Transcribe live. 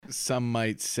some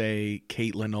might say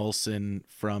Caitlin Olsen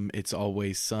from It's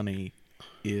Always Sunny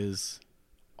is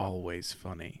always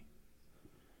funny.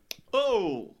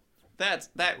 Oh, that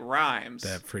rhymes.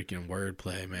 That freaking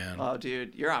wordplay, man. Oh,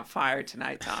 dude, you're on fire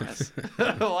tonight, Thomas.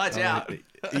 Watch out.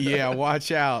 Yeah,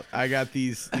 watch out. I got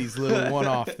these little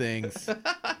one-off things.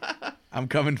 I'm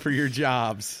coming for your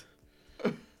jobs.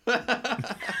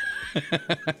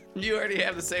 You already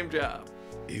have the same job.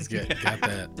 He's got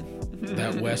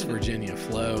that West Virginia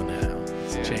flow now.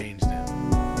 It's changed him.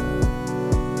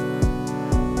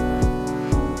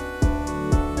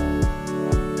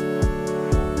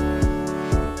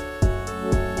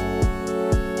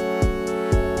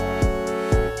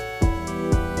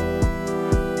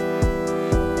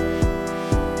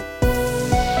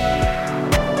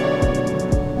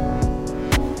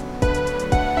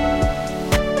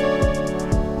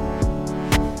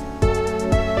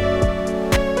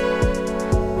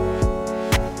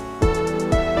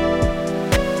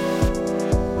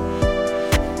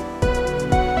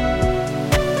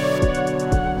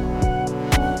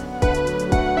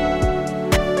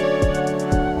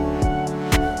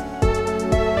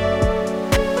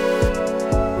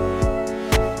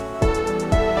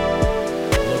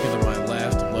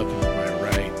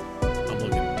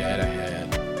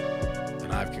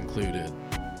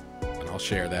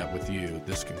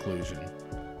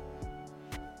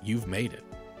 You've made it.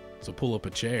 So pull up a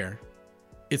chair.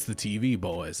 It's the TV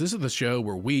Boys. This is the show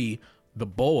where we, the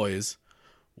boys,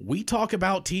 we talk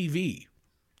about TV.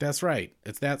 That's right.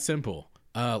 It's that simple.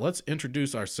 Let's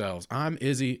introduce ourselves. I'm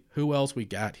Izzy. Who else we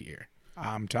got here?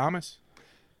 I'm Thomas.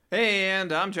 Hey,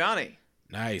 and I'm Johnny.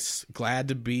 Nice. Glad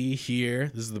to be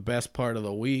here. This is the best part of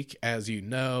the week, as you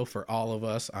know, for all of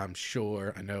us, I'm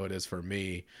sure. I know it is for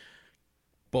me.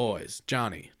 Boys,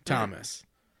 Johnny, Thomas.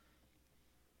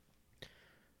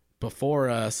 Before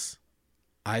us,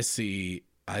 I see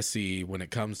when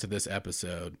it comes to this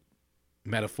episode,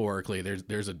 metaphorically,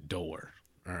 there's a door,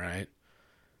 all right?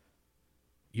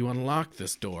 You unlock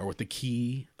this door with the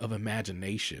key of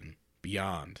imagination.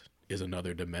 Beyond is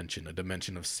another dimension, a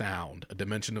dimension of sound, a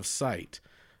dimension of sight,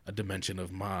 a dimension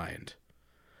of mind.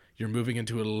 You're moving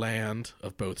into a land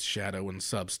of both shadow and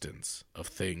substance, of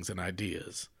things and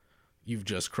ideas. You've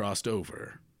just crossed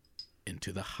over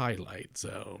into the highlight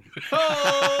zone.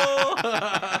 Oh!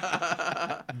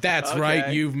 That's Okay.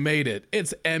 right, you've made it.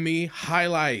 It's Emmy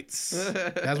highlights.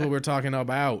 That's what we're talking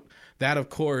about. That, of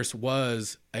course,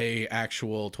 was a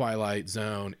actual Twilight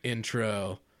Zone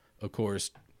intro, of course,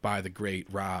 by the great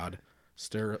Rod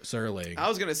Serling. I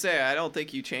was going to say, I don't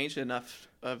think you changed enough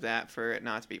of that for it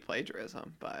not to be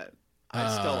plagiarism, but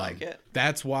I still like it.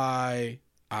 That's why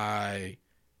I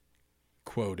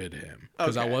quoted him.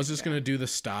 Because I Okay, was just going to do the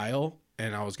style,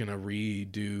 and I was going to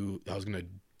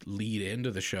lead into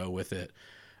the show with it.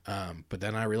 But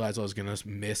then I realized I was going to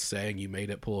miss saying you made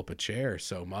it pull up a chair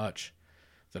so much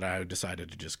that I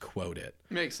decided to just quote it.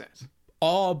 Makes sense.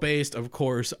 All based, of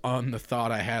course, on the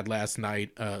thought I had last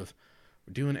night of,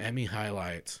 we're doing Emmy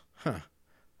highlights.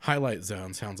 Highlight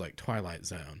Zone sounds like Twilight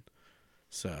Zone.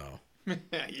 So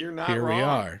You're not here wrong. we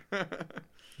are.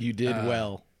 You did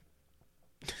well.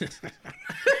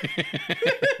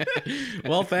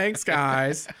 Well, thanks,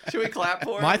 guys. Should we clap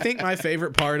for it? I think my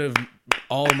favorite part of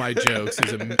all of my jokes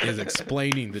is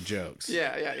explaining the jokes.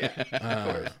 Yeah. Of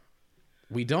course.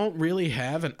 We don't really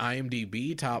have an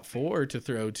IMDb top 4 to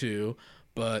throw to,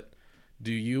 but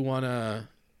do you want to...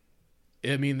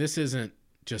 I mean, this isn't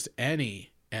just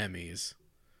any Emmys.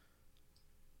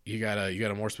 You got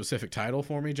a more specific title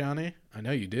for me, Johnny? I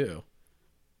know you do.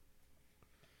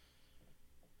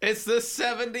 It's the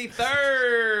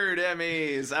 73rd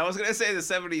Emmys. I was going to say the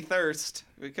 73rd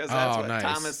because that's what nice.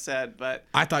 Thomas said, but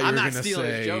I thought you I'm were not going to stealing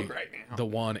his say joke right now. the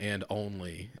one and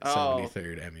only Oh.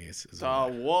 73rd Emmys. Is The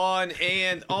what one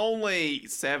and only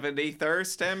 73rd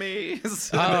Emmys.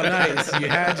 Oh, nice. You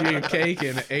had your cake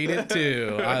and ate it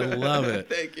too. I love it.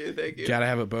 Thank you. Gotta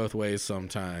have it both ways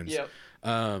sometimes. Yep.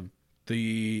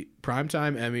 The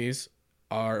Primetime Emmys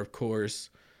are, of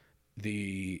course,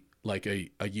 a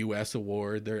U.S.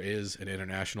 award. There is an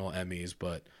international Emmys,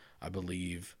 but I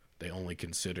believe they only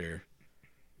consider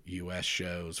U.S.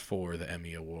 shows for the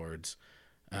Emmy Awards.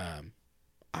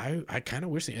 I kind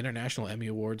of wish the international Emmy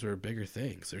Awards were bigger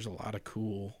things. There's a lot of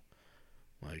cool,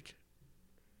 like,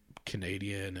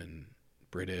 Canadian and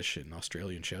British and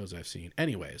Australian shows I've seen.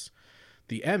 Anyways,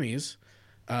 the Emmys,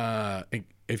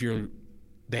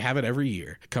 they have it every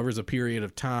year. It covers a period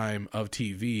of time of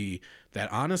TV that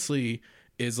honestly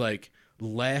is like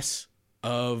less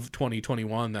of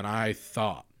 2021 than I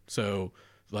thought. So,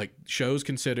 like, shows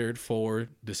considered for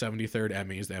the 73rd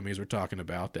Emmys, the Emmys we're talking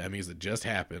about, the Emmys that just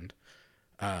happened,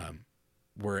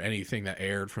 were anything that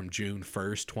aired from June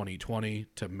 1st, 2020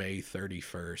 to May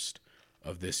 31st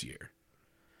of this year.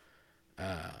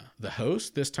 The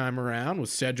host this time around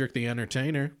was Cedric the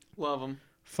Entertainer. Love him.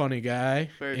 Funny guy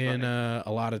Very in funny.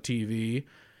 a lot of TV.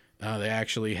 They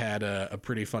actually had a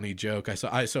pretty funny joke.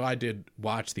 I did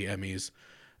watch the Emmys.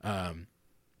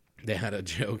 They had a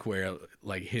joke where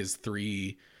like his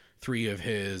three of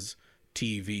his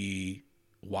TV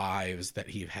wives that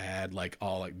he had like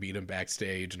all like meet him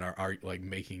backstage and are like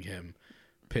making him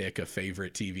pick a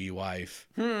favorite TV wife,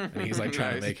 and he's like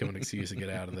trying to make him an excuse to get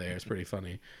out of there. It's pretty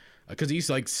funny because he's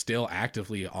like still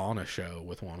actively on a show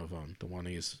with one of them. The one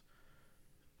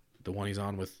he's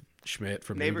on with Schmidt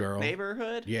from New Girl.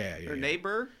 Neighborhood? Yeah. Or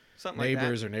Neighbor? Something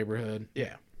Neighbors like or Neighborhood.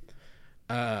 Yeah.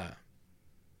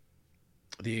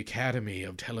 The Academy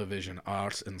of Television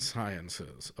Arts and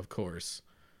Sciences, of course,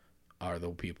 are the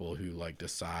people who like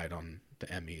decide on the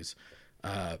Emmys.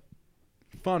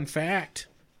 Fun fact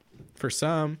for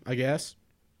some, I guess.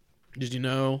 Did you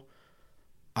know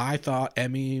I thought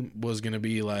Emmy was going to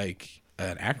be like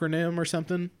an acronym or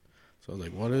something? So I was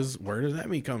like, where does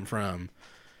Emmy come from?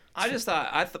 I just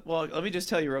thought well, let me just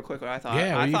tell you real quick what I thought.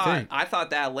 Yeah, what do you think? I thought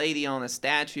that lady on the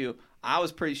statue, I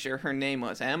was pretty sure her name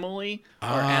was Emily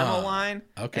or Emmeline.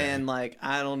 Okay. And like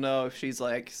I don't know if she's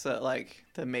like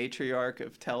the matriarch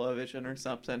of television or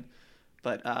something.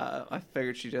 But I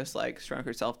figured she just like shrunk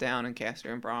herself down and cast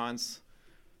her in bronze.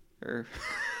 Or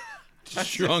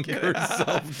Shrunk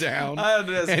herself down. I don't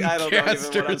know cast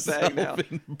even what I'm saying now.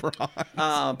 herself in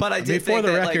bronze. But I did for think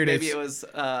the that record, like, maybe it's-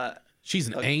 it was She's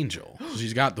an angel.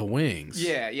 She's got the wings.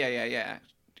 yeah.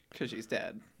 Because she's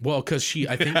dead. Well, because she's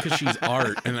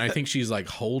art, and I think she's like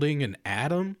holding an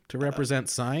atom to represent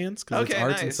science because it's Okay,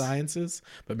 arts and nice. sciences.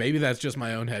 But maybe that's just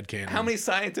my own headcanon. How many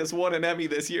scientists won an Emmy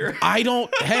this year? I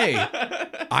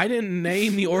didn't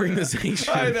name the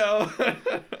organization. I know.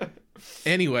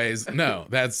 Anyways, no,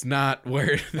 that's not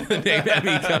where the name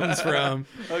Emmy comes from.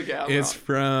 Okay, I'm It's wrong.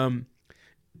 from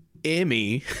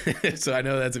Emmy. So I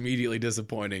know that's immediately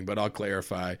disappointing, but I'll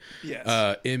clarify.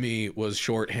 Yes. Emmy was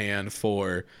shorthand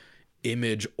for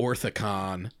image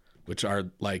orthicon, which are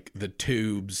like the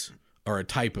tubes or a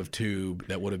type of tube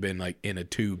that would have been like in a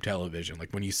tube television.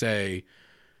 Like when you say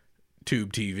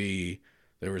tube TV,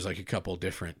 there was like a couple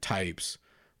different types,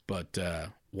 but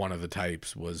one of the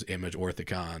types was image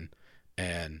orthicon,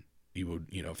 and you would,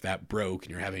 if that broke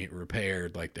and you're having it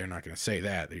repaired, like they're not going to say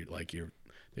that.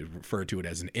 They refer to it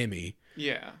as an Emmy.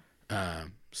 Yeah.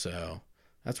 So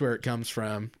that's where it comes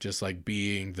from, just like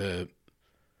being the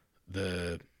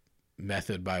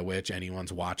method by which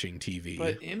anyone's watching TV.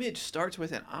 But image starts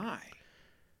with an I.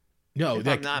 No, if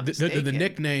like I'm not the mistaken.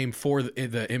 nickname for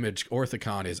the image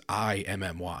orthicon is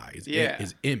IMMY. Yeah.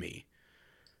 Is Emmy.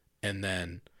 And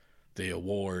then the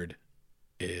award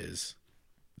is,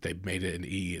 they made it an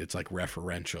E. It's like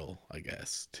referential, I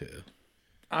guess, to...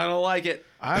 I don't like it.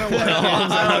 I don't like it.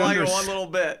 I don't like it one little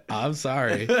bit. I'm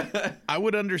sorry. I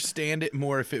would understand it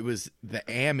more if it was the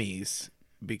Emmys,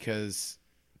 because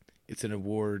it's an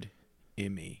award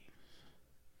Emmy.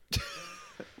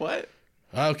 What?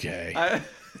 Okay.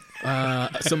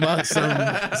 Some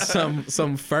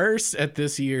firsts at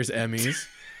this year's Emmys.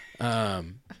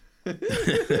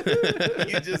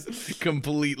 You just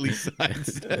completely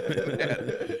sidestepped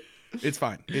it. It's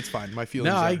fine. It's fine. My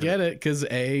feelings No, are I hurt. get it, because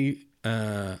A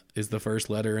is the first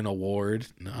letter in award.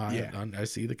 No, Yeah. I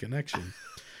see the connection.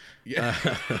 Yeah.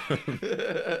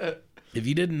 If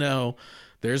you didn't know,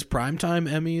 there's Primetime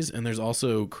Emmys and there's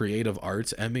also Creative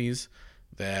Arts Emmys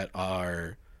that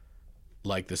are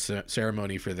like the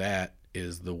ceremony for that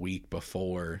is the week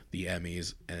before the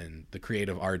Emmys, and the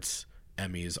Creative Arts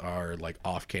Emmys are like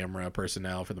off-camera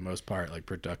personnel for the most part, like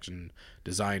production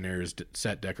designers,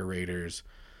 set decorators,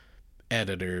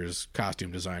 editors,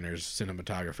 costume designers,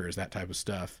 cinematographers, that type of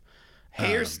stuff.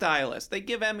 Hairstylists. They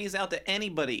give Emmys out to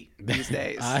anybody these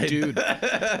days. Dude,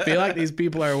 I feel like these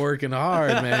people are working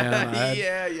hard, man.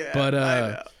 yeah. But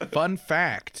I know. fun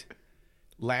fact.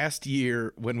 Last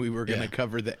year, when we were going to Yeah.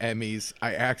 cover the Emmys,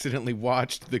 I accidentally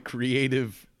watched the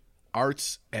Creative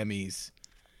Arts Emmys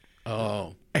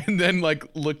Oh, and then like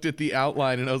looked at the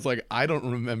outline and I was like, I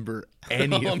don't remember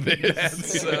any of this.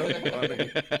 that's so funny.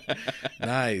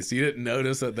 Nice. You didn't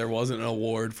notice that there wasn't an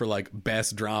award for like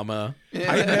best drama.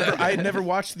 I had never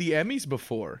watched the Emmys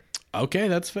before. Okay,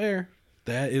 that's fair.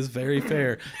 That is very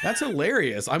fair. That's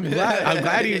hilarious. I'm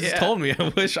glad you just Yeah. told me. I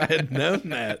wish I had known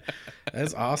that.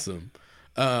 That's awesome.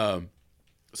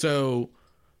 So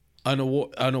an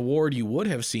award you would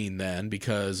have seen then,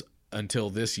 because until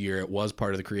this year it was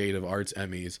part of the Creative Arts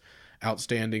Emmys,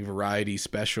 Outstanding Variety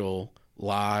Special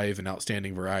Live and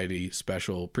Outstanding Variety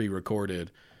Special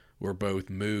Pre-Recorded were both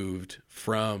moved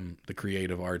from the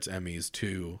Creative Arts Emmys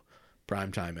to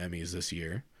Primetime Emmys this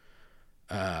year.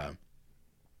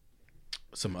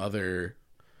 Some other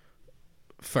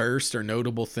first or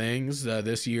notable things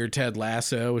this year: Ted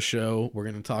Lasso, a show we're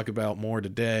going to talk about more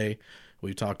today.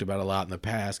 We've talked about a lot in the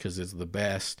past because it's the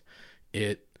best.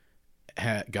 It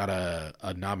got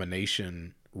a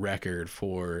nomination record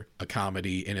for a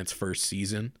comedy in its first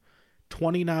season.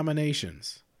 20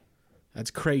 nominations.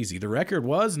 That's crazy. The record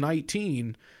was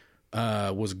 19,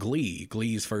 was Glee.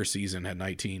 Glee's first season had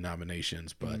 19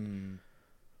 nominations, but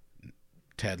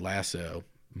Ted Lasso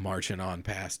marching on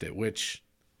past it, which,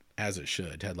 as it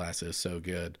should. Ted Lasso is so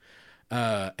good.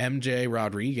 MJ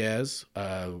Rodriguez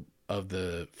from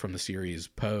the series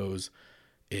Pose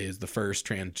is the first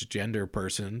transgender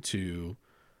person to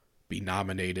be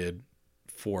nominated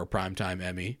for a Primetime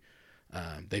Emmy.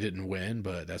 They didn't win,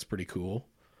 but that's pretty cool.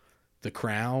 The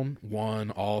Crown won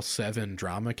all 7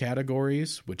 drama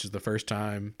categories, which is the first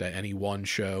time that any one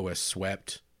show has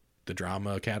swept the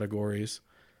drama categories.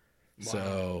 Wow.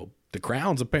 So The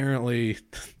Crown's apparently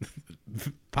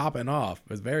popping off.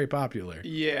 It's very popular.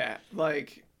 Yeah,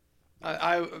 like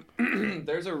I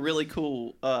there's a really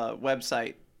cool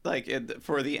website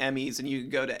for the Emmys, and you can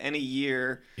go to any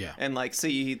year and like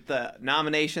see the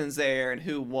nominations there and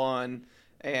who won.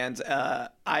 And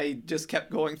I just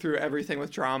kept going through everything with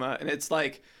drama, and it's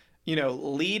like, you know,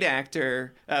 lead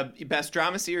actor, best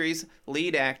drama series,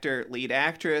 lead actor, lead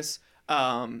actress,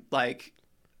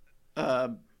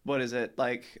 what is it,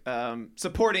 like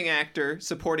supporting actor,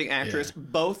 supporting actress,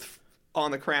 both on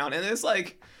The Crown. And it's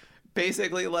like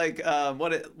basically like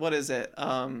what is it,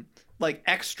 like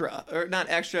extra, or not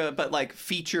extra, but like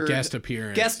featured guest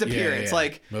appearance, yeah.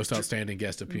 Like most outstanding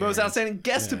guest appearance. Most outstanding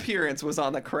guest appearance was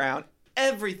on The Crown.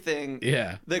 Everything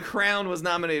The Crown was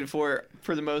nominated for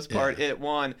the most part, it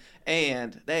won,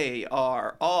 and they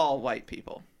are all white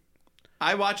people.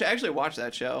 I actually watched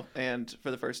that show, and for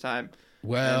the first time.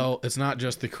 Well, it's not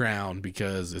just The Crown,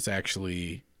 because it's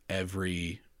actually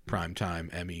every Primetime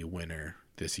Emmy winner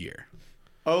this year.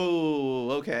 Oh,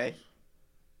 okay.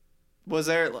 Was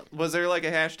there like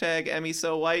a hashtag Emmy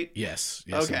so white? Yes,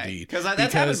 okay. Indeed. Because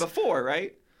that's happened before,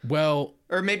 right? Well,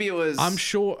 or maybe it was. I'm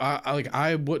sure.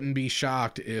 I wouldn't be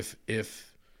shocked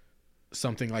if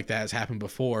something like that has happened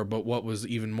before. But what was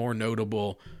even more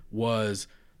notable was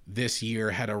this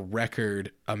year had a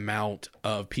record amount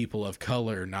of people of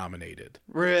color nominated.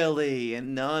 Really,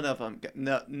 and none of them.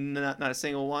 Not a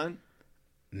single one.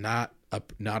 Not a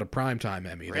Primetime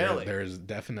Emmy. Really, there's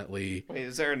definitely. Wait,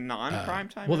 is there a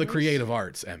non-Primetime? Well, Emmys? The Creative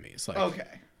Arts Emmys, like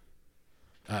okay.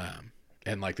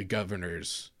 And like the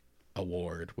Governor's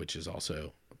Award, which is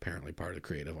also apparently part of the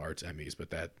Creative Arts Emmys, but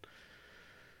that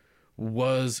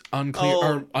was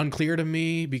unclear to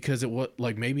me, because it was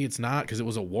like, maybe it's not, because it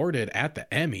was awarded at the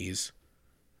Emmys,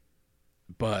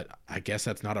 but I guess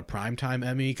that's not a Primetime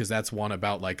Emmy, because that's one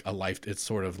about like a life. It's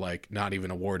sort of like not even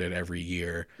awarded every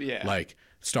year. Yeah, like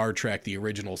Star Trek, the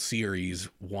original series,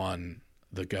 won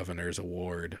the Governor's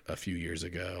Award a few years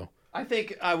ago. I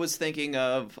think I was thinking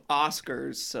of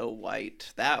Oscars So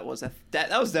White. That was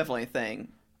definitely a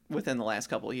thing within the last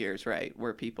couple of years, right?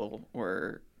 Where people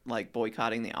were like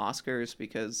boycotting the Oscars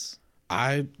because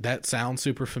that sounds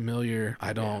super familiar.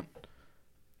 I'm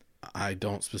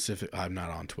not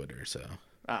on Twitter, so.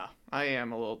 I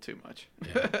am a little too much.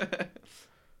 Yeah.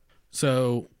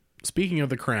 So, speaking of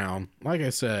The Crown, like I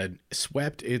said,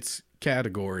 swept its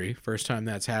category. First time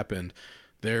that's happened.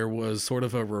 There was sort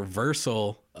of a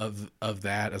reversal of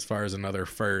that as far as another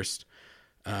first.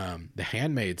 The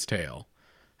Handmaid's Tale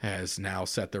has now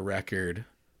set the record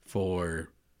for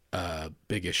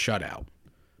biggest shutout.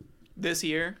 This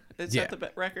year it set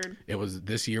the record?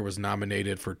 This year was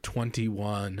nominated for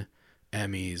 21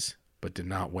 Emmys, but did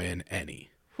not win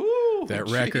any. Whew, that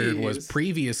record was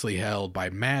previously held by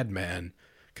Mad Men,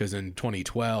 because in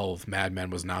 2012, Mad Men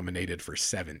was nominated for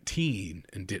 17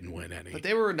 and didn't win any. But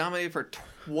they were nominated for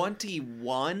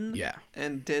 21? Yeah.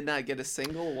 And did not get a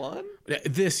single one?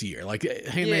 This year. Like,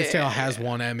 Handmaid's Tale has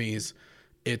won Emmys.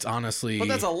 It's honestly... But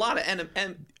that's a lot of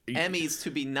Emmys to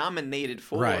be nominated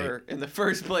for in the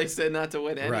first place, and not to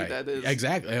win any. Right. That is,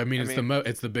 exactly.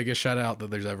 It's the biggest shutout that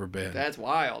there's ever been. That's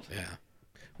wild. Yeah.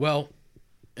 Well,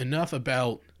 enough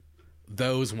about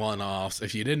those one-offs.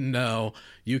 If you didn't know,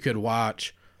 you could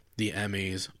watch the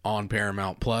Emmys on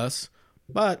Paramount Plus,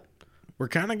 but we're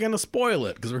kind of going to spoil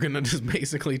it, because we're going to just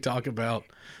basically talk about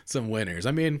some winners.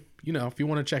 I mean, you know, if you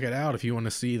want to check it out, if you want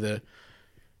to see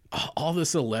all the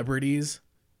celebrities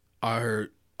are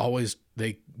always,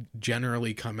 they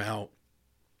generally come out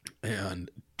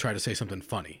and try to say something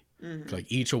funny. Mm-hmm.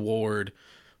 Like each award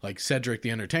like Cedric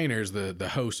the Entertainer is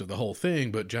the host of the whole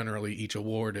thing, but generally each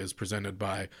award is presented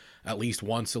by at least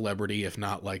one celebrity, if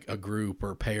not like a group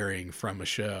or pairing from a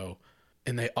show.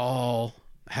 And they all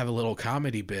have a little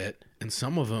comedy bit, and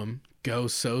some of them go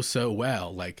so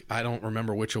well. Like, I don't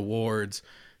remember which awards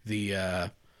the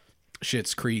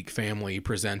Schitt's Creek family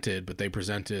presented, but they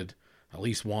presented at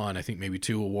least one, I think maybe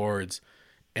 2 awards,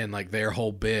 and like their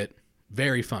whole bit,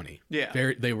 very funny.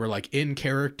 Yeah. They were like in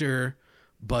character,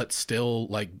 but still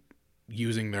like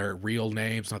using their real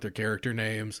names, not their character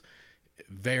names.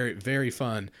 Very, very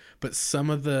fun. But some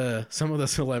of the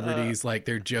celebrities, like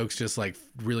their jokes just like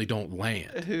really don't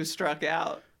land. Who struck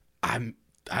out? I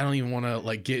don't even want to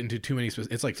like get into too many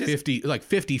it's like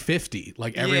 50-50,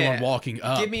 like everyone walking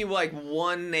up. Give me like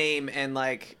one name and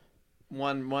like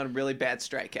one really bad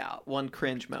strikeout, one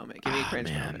cringe moment. Give me a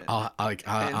cringe moment. I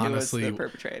honestly, who was the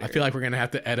perpetrator? I feel like we're gonna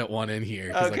have to edit one in here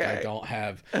because like I don't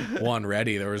have one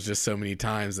ready. There was just so many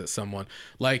times that someone,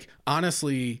 like,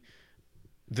 honestly,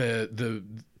 the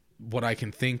what I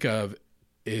can think of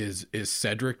is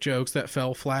Cedric jokes that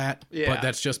fell flat. Yeah. But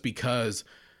that's just because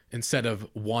instead of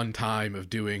one time of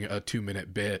doing a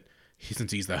 2-minute bit,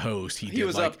 since he's the host, he did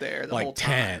was like, up there the like whole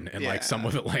 10, time. and like some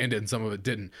of it landed and some of it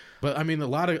didn't. But I mean, a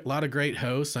lot of great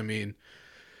hosts. I mean,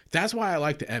 that's why I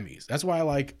like the Emmys. That's why I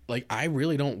like I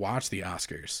really don't watch the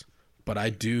Oscars, but I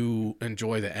do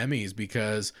enjoy the Emmys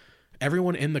because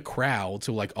everyone in the crowd,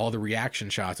 so like all the reaction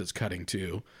shots it's cutting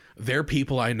to, they're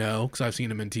people I know because I've seen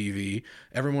them in TV.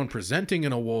 Everyone presenting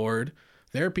an award,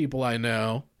 they're people I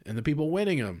know, and the people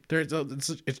winning them,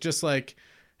 it's just like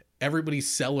everybody's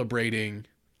celebrating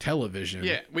television.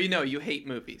 Yeah, we know you hate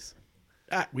movies.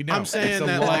 We know. I'm saying it's a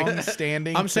that like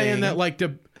long-standing I'm saying thing. that like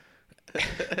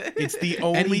It's the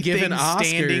only given thing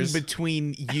standing Oscars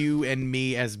between you and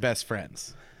me as best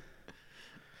friends.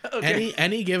 Okay.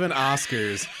 any given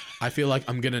Oscars, I feel like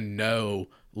I'm gonna know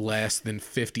less than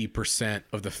 50%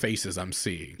 of the faces I'm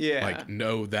seeing. Yeah. Like,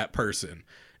 know that person.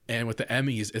 And with the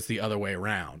Emmys, it's the other way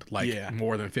around. Like,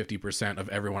 more than 50% of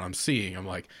everyone I'm seeing, I'm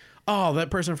like, oh,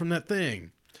 that person from that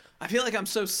thing. I feel like I'm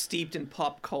so steeped in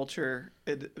pop culture,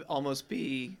 it'd almost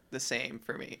be the same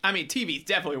for me. I mean, TV's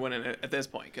definitely winning it at this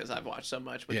point because I've watched so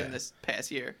much within this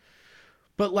past year.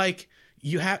 But like,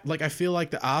 you have, like, I feel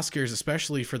like the Oscars,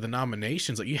 especially for the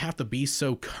nominations, like, you have to be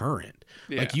so current.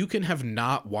 Yeah. Like, you can have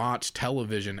not watched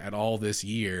television at all this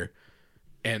year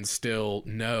and still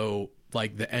know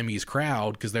like the Emmys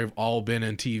crowd because they've all been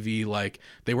in TV. Like,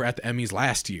 they were at the Emmys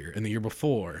last year and the year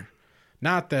before.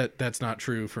 Not that that's not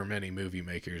true for many movie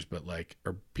makers, but like,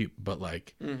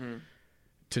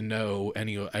 to know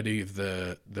any of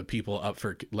the people up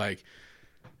for, like,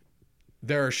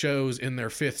 there are shows in their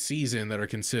 5th season that are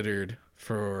considered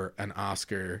for an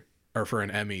Oscar or for an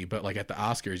Emmy, but like at the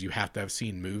Oscars, you have to have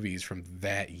seen movies from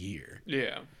that year.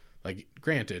 Yeah. Like,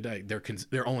 granted,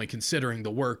 they're only considering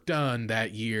the work done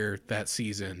that year, that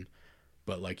season,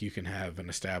 but like you can have an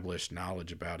established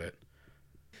knowledge about it.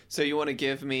 So you want to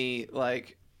give me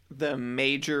like the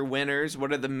major winners?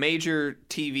 What are the major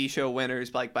TV show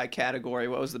winners, like by category?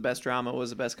 What was the best drama? What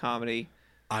was the best comedy?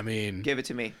 I mean, Give it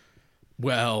to me.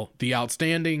 well, the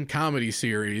outstanding comedy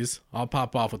series, I'll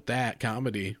pop off with that.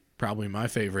 Comedy, probably my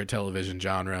favorite television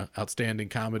genre. Outstanding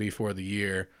comedy for the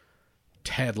year,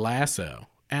 Ted Lasso.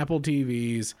 Apple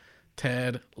TV's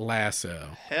Ted Lasso.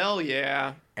 Hell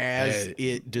yeah. As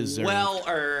it deserves. Well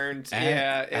earned.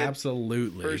 Yeah.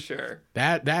 Absolutely. For sure.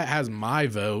 That has my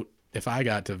vote if I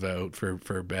got to vote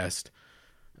for best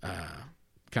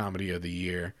comedy of the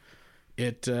year.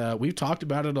 We've talked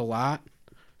about it a lot.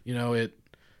 You know, it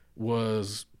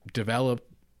was developed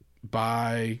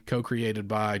by, co-created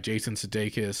by Jason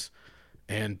Sudeikis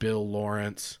and Bill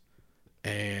Lawrence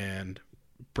and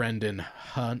Brendan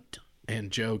Hunt and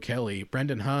Joe Kelly.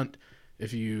 Brendan Hunt,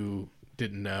 if you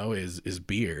didn't know, is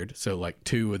Beard. So like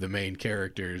 2 of the main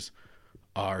characters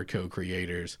are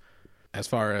co-creators. As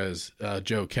far as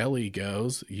Joe Kelly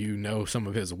goes, you know some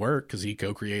of his work because he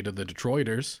co-created The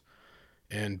Detroiters,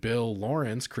 and Bill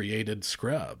Lawrence created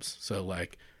Scrubs. So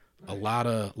like a lot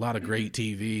of great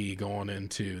TV going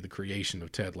into the creation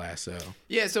of Ted Lasso.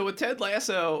 Yeah, so with Ted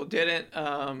Lasso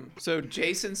so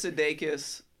Jason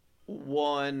Sudeikis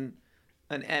won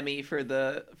an Emmy for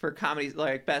comedy,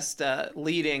 like best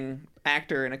leading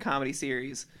actor in a comedy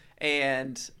series,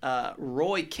 and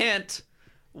Roy Kent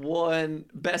won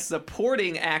best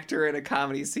supporting actor in a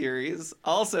comedy series,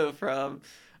 also from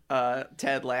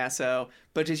Ted Lasso.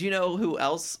 But did you know who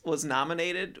else was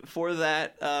nominated for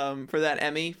that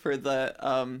Emmy for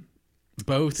the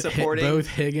both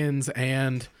Higgins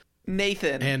and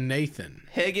Nathan.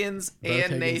 Higgins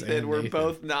and Nathan were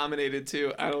both nominated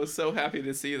too. I was so happy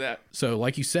to see that. So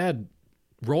like you said,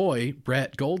 Roy,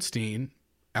 Brett Goldstein,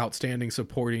 outstanding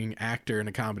supporting actor in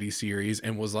a comedy series,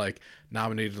 and was like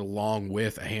nominated along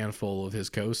with a handful of his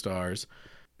co-stars.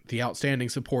 The outstanding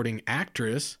supporting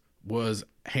actress was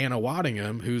Hannah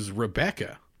Waddingham, who's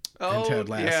Rebecca in Ted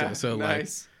Lasso. Yeah, so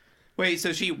nice. Wait,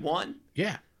 so she won?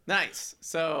 Yeah. Nice.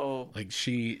 So Like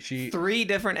she 3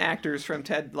 different actors from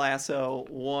Ted Lasso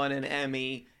won an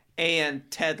Emmy, and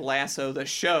Ted Lasso the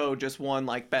show just won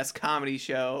like best comedy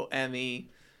show Emmy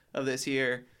of this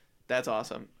year. That's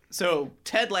awesome. So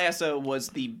Ted Lasso was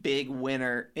the big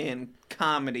winner in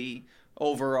comedy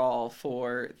overall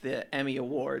for the Emmy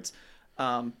Awards.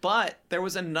 But there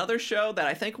was another show that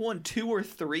I think won 2 or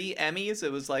 3 Emmys.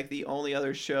 It was like the only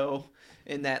other show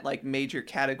in that like major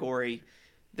category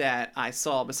that I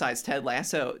saw besides Ted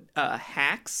Lasso.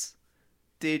 Hacks.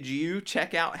 Did you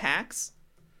check out Hacks?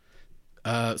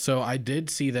 So I did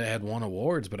see that it had won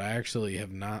awards, but I actually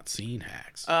have not seen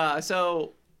Hacks.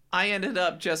 So I ended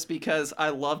up, just because I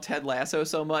love Ted Lasso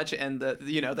so much, and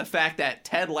the fact that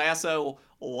Ted Lasso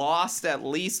lost at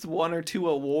least 1 or 2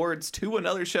 awards to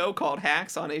another show called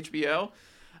Hacks on HBO.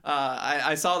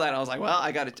 I saw that and I was like, well,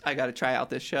 I gotta try out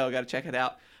this show. I gotta check it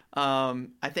out.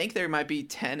 I think there might be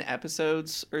 10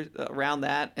 episodes or around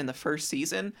that in the first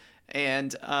season,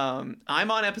 and I'm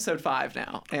on episode 5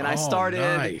 now, and I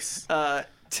started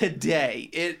today.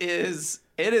 It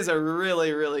is a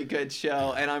really, really good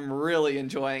show, and I'm really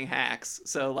enjoying Hacks.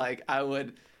 So like I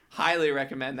would highly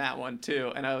recommend that one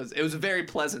too. And it was a very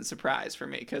pleasant surprise for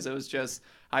me, because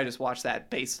I just watched that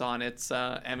based on its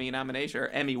Emmy nomination or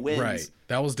Emmy wins. Right.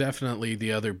 That was definitely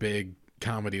the other big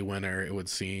comedy winner, it would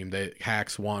seem. That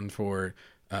Hacks won for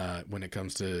when it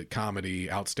comes to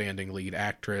comedy, outstanding lead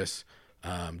actress,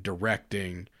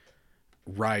 directing,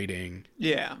 writing.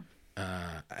 Yeah.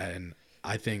 And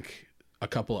I think a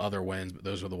couple other wins, but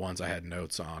those are the ones I had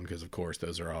notes on, because of course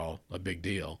those are all a big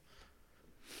deal.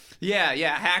 Yeah.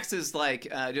 Hacks is like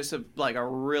just a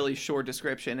really short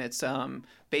description. It's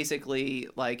basically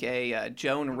like a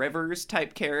Joan Rivers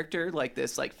type character, like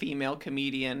this like female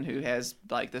comedian who has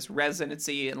like this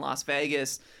residency in Las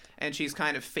Vegas, and she's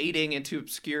kind of fading into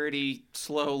obscurity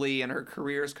slowly, and her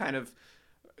career's kind of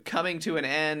coming to an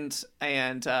end,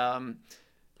 and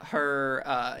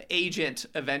her agent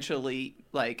eventually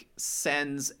like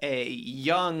sends a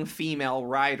young female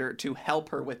writer to help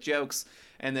her with jokes,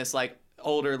 and this like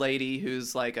older lady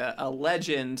who's like a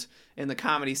legend in the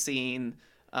comedy scene,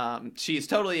 she's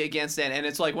totally against it. And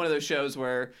it's like one of those shows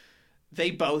where they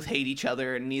both hate each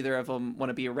other and neither of them want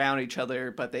to be around each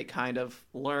other, but they kind of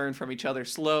learn from each other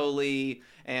slowly,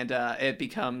 and it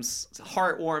becomes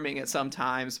heartwarming at some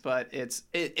times, but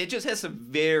it just has some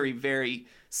very, very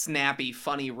snappy,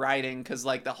 funny writing, because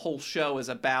like the whole show is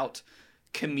about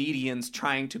comedians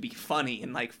trying to be funny,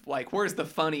 and like where's the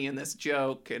funny in this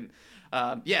joke? And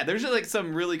there's just like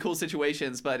some really cool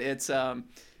situations, but it's a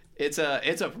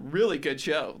really good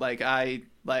show. I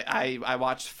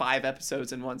watched 5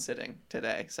 episodes in one sitting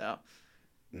today, so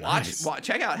Nice.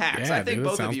 check out Hacks. Yeah, I think dude,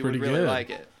 both of you would really good. like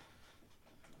it.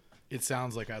 It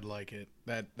sounds like I'd like it.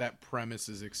 That premise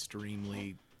is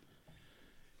extremely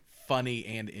funny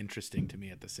and interesting to me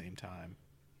at the same time.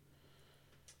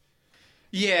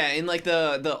 Yeah, and like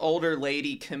the older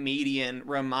lady comedian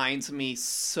reminds me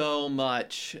so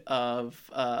much of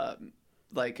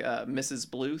Mrs.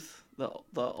 Bluth, the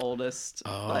oldest.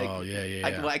 Oh,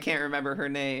 yeah. I can't remember her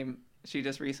name. She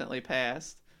just recently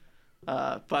passed.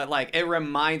 But like it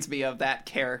reminds me of that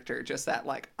character, just that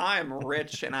like I'm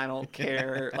rich and I don't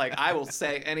care. Like I will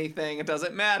say anything, it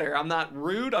doesn't matter. I'm not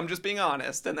rude, I'm just being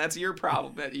honest, and that's your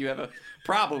problem, that you have a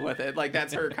problem with it. Like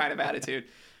that's her kind of attitude.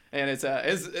 And it's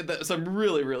some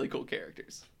really, really cool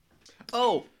characters.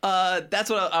 Oh, that's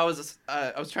what I was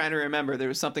trying to remember. There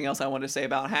was something else I wanted to say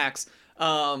about Hacks.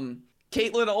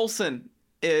 Caitlin Olsen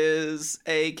is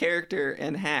a character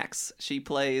in Hacks. She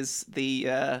plays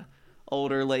the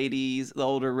older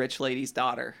rich lady's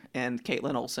daughter, and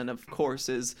Caitlin Olsen, of course,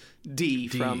 is Dee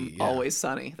from Always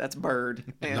Sunny. That's Bird,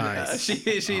 and nice.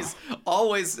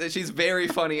 She's very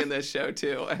funny in this show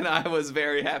too, and I was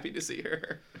very happy to see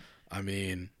her. I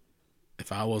mean,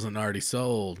 if I wasn't already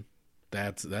sold,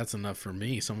 that's enough for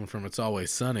me. Someone from It's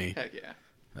Always Sunny. Heck yeah.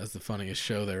 That's the funniest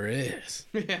show there is.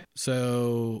 Yeah.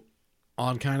 So,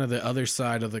 on kind of the other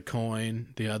side of the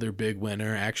coin, the other big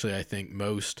winner, actually I think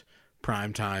most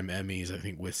primetime Emmys, I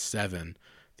think with 7,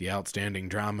 the Outstanding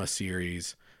Drama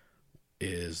Series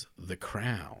is The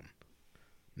Crown.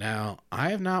 Now, I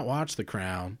have not watched The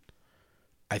Crown.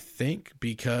 I think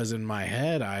because in my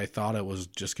head I thought it was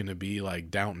just going to be like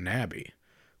Downton Abbey.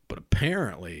 But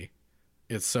apparently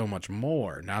it's so much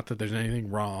more. Not that there's anything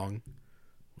wrong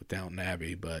with Downton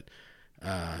Abbey, but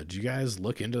Did you guys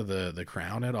look into the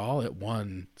Crown at all? It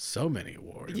won so many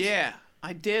awards. Yeah,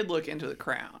 I did look into the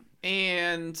Crown,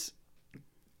 and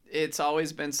it's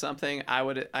always been something I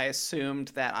assumed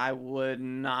that I would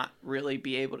not really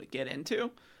be able to get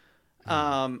into.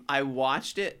 I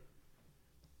watched it.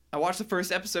 I watched the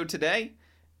first episode today,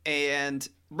 and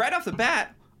right off the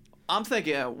bat, I'm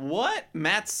thinking, what?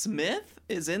 Matt Smith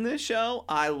is in this show?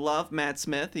 I love Matt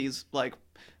Smith. He's like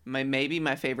maybe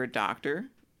my favorite Doctor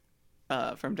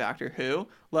from Doctor Who.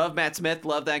 Love Matt Smith.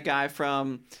 Love that guy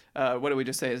from, what did we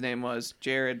just say his name was?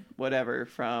 Jared whatever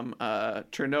from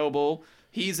Chernobyl.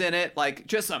 He's in it. Like,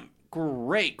 just some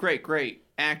great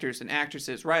actors and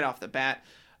actresses right off the bat.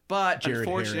 But Jared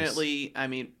unfortunately,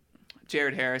 Harris.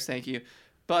 Jared Harris, thank you.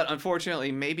 But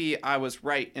unfortunately, maybe I was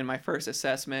right in my first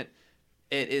assessment.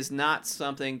 It is not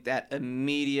something that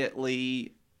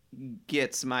immediately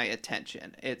gets my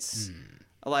attention. It's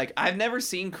like, I've never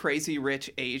seen Crazy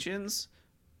Rich Asians,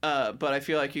 but I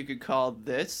feel like you could call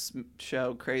this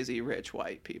show Crazy Rich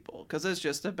White People, because it's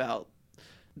just about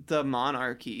the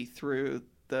monarchy through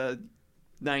the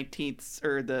 19th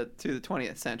or through the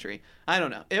 20th century. I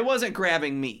don't know. It wasn't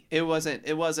grabbing me. It wasn't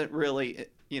really,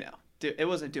 it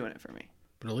wasn't doing it for me.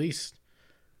 But at least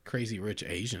Crazy Rich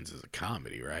Asians is a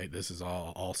comedy, right? This is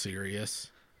all serious.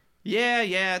 Yeah,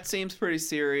 it seems pretty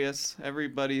serious.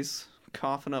 Everybody's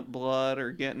coughing up blood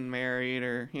or getting married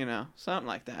or, something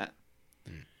like that.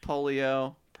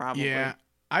 Polio, probably. Yeah,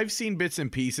 I've seen bits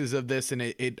and pieces of this, and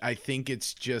I think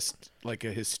it's just like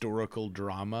a historical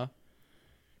drama,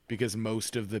 because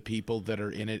most of the people that are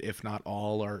in it, if not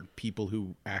all, are people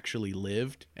who actually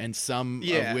lived, and some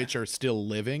of which are still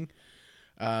living.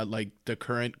 Like the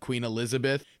current Queen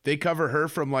Elizabeth, they cover her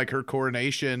from like her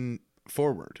coronation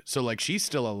forward. So like she's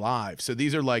still alive. So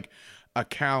these are like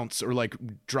accounts or like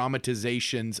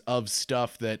dramatizations of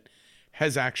stuff that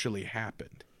has actually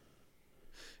happened.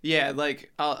 Yeah,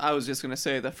 like I was just going to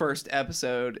say the first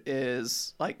episode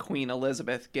is like Queen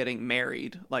Elizabeth getting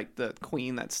married, like the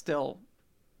queen that's still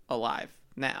alive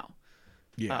now.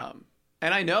 Yeah.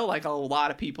 And I know like a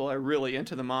lot of people are really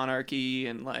into the monarchy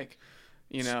and like,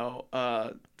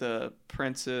 the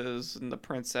princes and the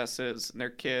princesses and their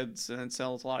kids, and it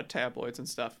sells a lot of tabloids and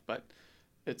stuff, but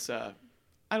it's, I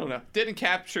don't know. Didn't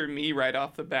capture me right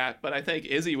off the bat, but I think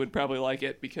Izzy would probably like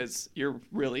it because you're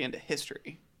really into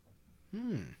history.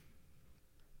 Do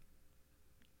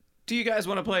you guys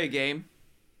want to play a game?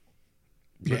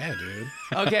 Yeah, dude.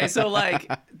 Okay, so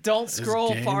like, don't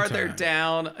scroll game farther time.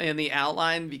 down in the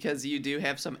outline because you do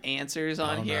have some answers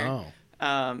on here. No.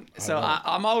 So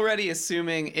I'm already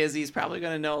assuming Izzy's probably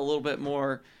going to know a little bit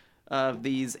more of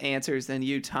these answers than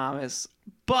you, Thomas.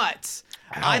 But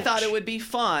I thought it would be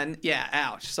fun. Yeah,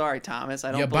 ouch. Sorry, Thomas.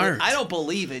 I don't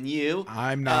believe in you.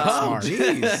 I'm not smart.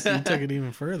 Jeez, you took it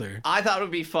even further. I thought it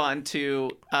would be fun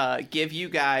to give you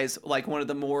guys like one of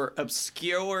the more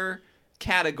obscure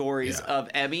categories of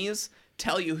Emmys.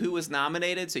 Tell you who was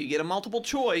nominated, so you get a multiple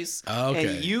choice,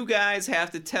 and you guys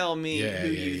have to tell me who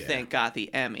you think got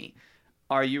the Emmy.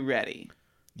 Are you ready?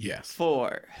 Yes.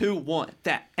 For who won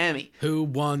that Emmy? Who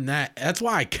won that? That's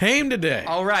why I came today.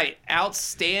 All right,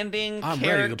 outstanding I'm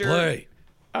character. ready to play.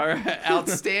 All right,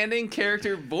 outstanding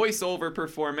character voiceover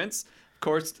performance. Of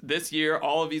course, this year,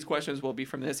 all of these questions will be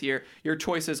from this year. Your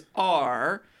choices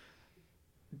are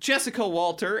Jessica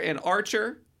Walter in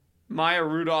Archer, Maya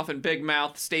Rudolph in Big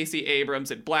Mouth, Stacey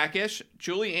Abrams in Blackish,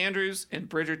 Julie Andrews in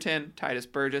Bridgerton, Titus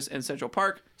Burgess in Central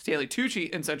Park, Stanley Tucci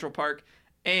in Central Park,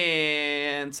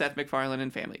 and Seth MacFarlane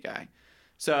in Family Guy.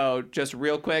 So just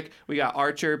real quick, we got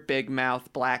Archer, Big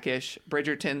Mouth, Blackish,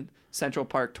 Bridgerton, Central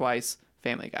Park twice,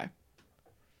 Family Guy.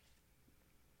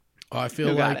 Oh, I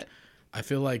feel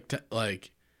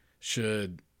like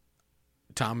should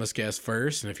Thomas guess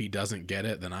first, and if he doesn't get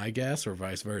it, then I guess, or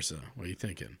vice versa? What are you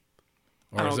thinking?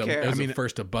 Or I don't care. Is it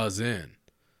first to buzz in?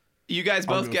 You guys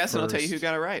both guess, and I'll tell you who first.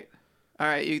 got it right. All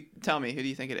right, you tell me. Who do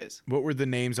you think it is? What were the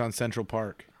names on Central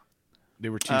Park? They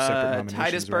were two separate nominations.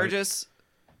 Titus right? Burgess.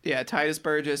 Yeah, Titus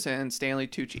Burgess and Stanley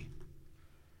Tucci.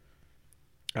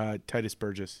 Titus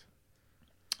Burgess.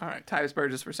 All right, Titus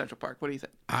Burgess for Central Park. What do you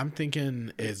think? I'm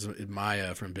thinking it's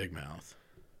Maya from Big Mouth.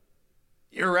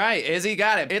 You're right. Izzy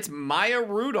got it. It's Maya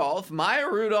Rudolph. Maya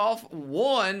Rudolph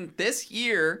won this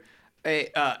year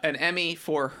an Emmy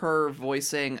for her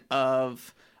voicing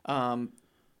of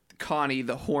Connie,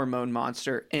 the hormone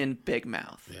monster, in Big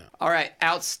Mouth. Yeah. All right.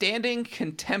 Outstanding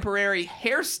contemporary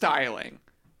hairstyling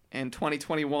in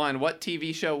 2021. What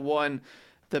TV show won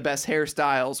the best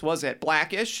hairstyles? Was it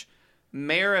Blackish,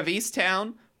 Mayor of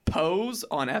Easttown, Pose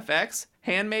on FX,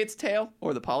 Handmaid's Tale,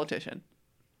 or The Politician?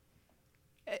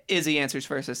 Izzy answers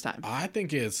first this time. I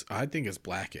think it's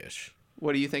Blackish.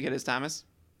 What do you think it is, Thomas?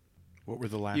 What were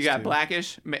the last You got two?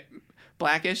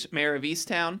 Blackish, Mayor of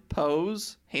Easttown,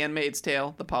 Pose, Handmaid's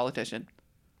Tale, The Politician.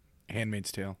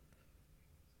 Handmaid's Tale.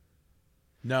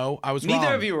 No, I was Neither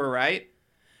wrong. of you were right.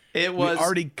 It was We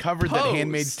already covered that Pose.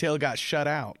 Handmaid's Tale got shut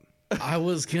out. I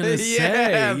was gonna say,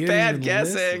 Yeah, you didn't bad even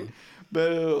guessing. listen.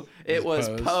 Boo. It was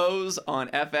Pose. Pose on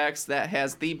FX that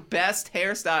has the best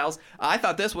hairstyles. I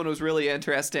thought this one was really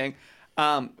interesting.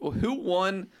 Who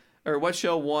won, or what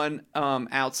show won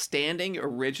Outstanding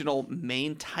Original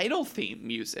Main Title Theme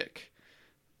Music?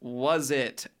 Was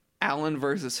it Alan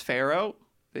vs. Pharaoh,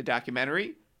 the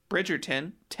documentary,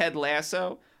 Bridgerton, Ted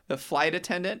Lasso, The Flight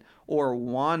Attendant, or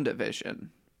WandaVision?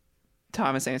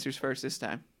 Thomas answers first this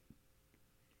time.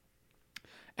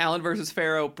 Alan vs.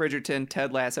 Pharaoh, Bridgerton,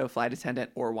 Ted Lasso, Flight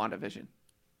Attendant, or WandaVision?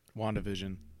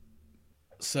 WandaVision.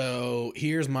 So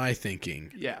here's my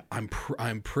thinking. Yeah.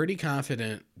 I'm pretty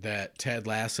confident that Ted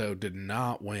Lasso did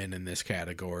not win in this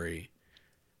category.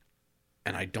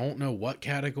 And I don't know what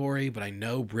category, but I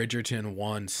know Bridgerton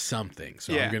won something.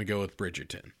 So Yeah. I'm going to go with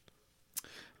Bridgerton.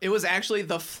 It was actually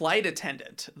The Flight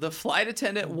Attendant. The Flight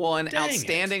Attendant won Dang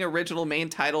Outstanding Original Main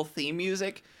Title Theme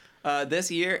Music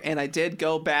this year, and I did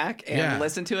go back and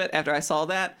listen to it after I saw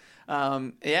that.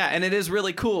 Yeah, and it is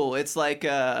really cool. It's like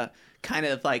kind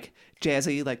of like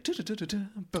jazzy, like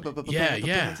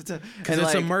Yeah. Because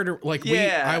it's a murder. Like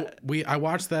I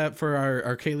watched that for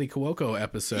our Kaylee Cuoco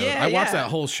episode. Yeah, I watched that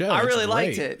whole show. I It's really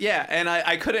liked great. it. Yeah, and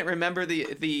I couldn't remember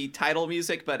the title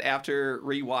music, but after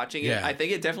rewatching it, I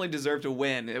think it definitely deserved a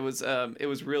win. It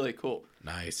was really cool.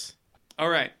 Nice. All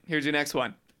right, here's your next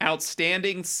one.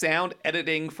 Outstanding sound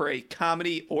editing for a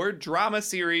comedy or drama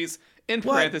series, in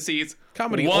parentheses,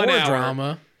 Comedy 1 or hour.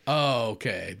 drama. Oh,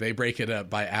 okay. They break it up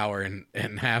by hour and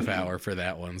half hour for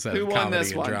that one. So Who won comedy this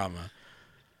and one? drama.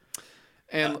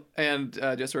 And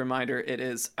just a reminder, it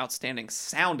is outstanding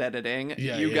sound editing.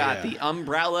 Yeah, you yeah, got yeah. The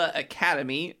Umbrella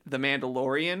Academy, The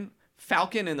Mandalorian,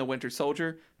 Falcon and the Winter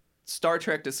Soldier, Star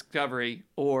Trek Discovery,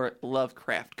 or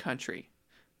Lovecraft Country.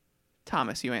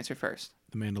 Thomas, you answer first.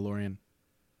 The Mandalorian.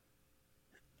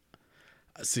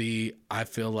 See, I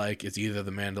feel like it's either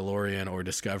The Mandalorian or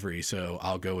Discovery, so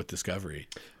I'll go with Discovery.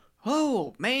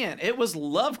 Oh, man, it was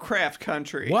Lovecraft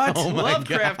Country. What? Oh my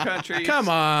Lovecraft Country. Come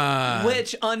on.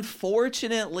 Which,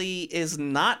 unfortunately, is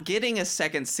not getting a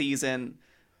second season,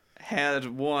 had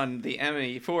won the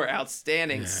Emmy for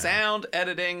Outstanding Sound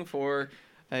Editing for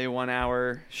a 1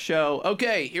 hour show.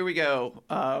 Okay, here we go.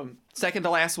 Second to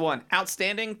last one.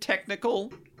 Outstanding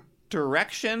Technical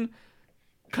Direction,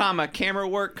 camera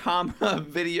work,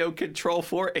 video control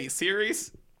for a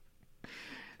series.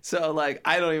 So,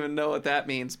 I don't even know what that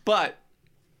means. But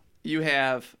you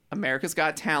have America's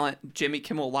Got Talent, Jimmy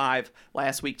Kimmel Live,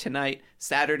 Last Week Tonight,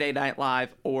 Saturday Night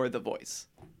Live, or The Voice.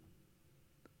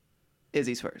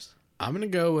 Izzy's first. I'm going to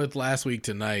go with Last Week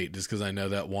Tonight just because I know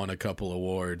that won a couple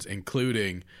awards,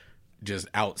 including just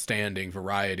Outstanding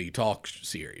Variety Talk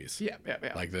Series. Yeah.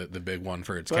 Like the big one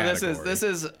for its Well, category. this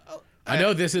is. I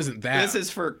know this isn't that. This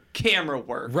is for camera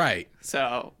work. Right.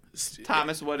 So,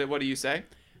 Thomas, what do you say?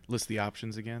 List the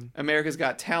options again. America's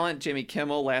Got Talent, Jimmy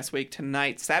Kimmel, Last Week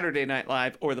Tonight, Saturday Night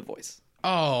Live, or The Voice.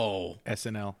 Oh,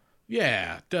 SNL.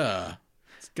 yeah, duh.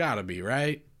 It's got to be,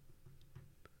 right?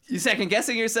 You second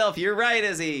guessing yourself. You're right,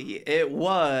 Izzy. It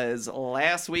was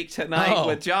Last Week Tonight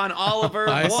with John Oliver.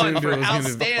 I Won assumed for it was gonna be-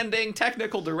 outstanding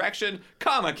technical direction,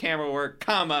 camera work,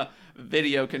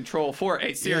 video control for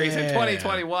a series in Yeah.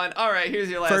 2021. All right, here's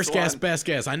your last First one. guess, best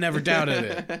guess. I never doubted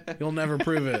it. You'll never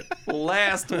prove it.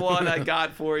 Last one I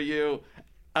got for you.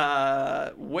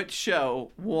 Which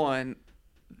show won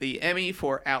the Emmy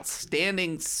for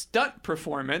Outstanding Stunt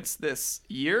Performance this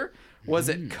year? Was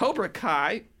it Cobra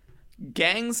Kai,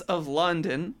 Gangs of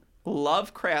London,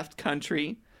 Lovecraft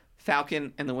Country,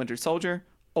 Falcon and the Winter Soldier,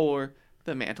 or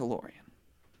The Mandalorian?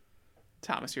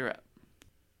 Thomas, you're up.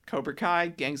 Cobra Kai,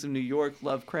 Gangs of New York,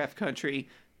 Lovecraft Country,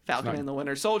 Falcon and the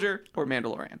Winter Soldier, or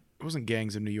Mandalorian? It wasn't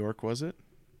Gangs of New York, was it?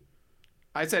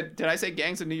 Did I say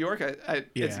Gangs of New York?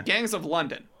 It's Yeah. Gangs of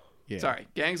London. Yeah. Sorry,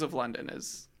 Gangs of London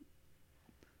is.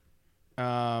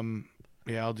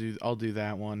 Yeah, I'll do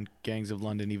that one. Gangs of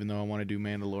London, even though I want to do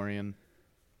Mandalorian.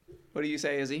 What do you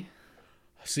say, Izzy?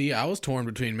 See, I was torn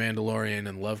between Mandalorian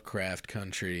and Lovecraft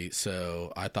Country,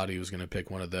 so I thought he was going to pick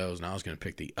one of those, and I was going to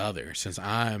pick the other. Since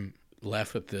I'm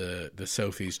left with the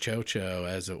Sophie's Chocho,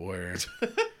 as it were,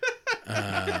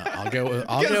 I'll go with.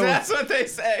 That's what they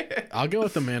say. I'll go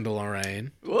with the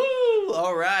Mandalorian. Woo!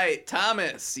 All right,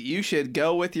 Thomas, you should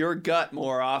go with your gut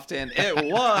more often. It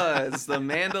was The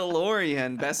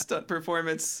Mandalorian, best stunt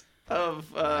performance of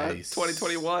Nice.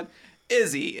 2021.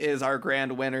 Izzy is our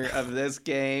grand winner of this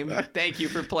game. Thank you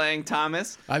for playing,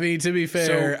 Thomas. I mean, to be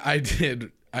fair, I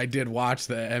did watch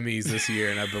the Emmys this year,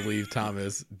 and I believe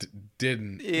Thomas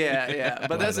didn't. Yeah.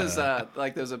 But this is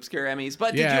like those obscure Emmys.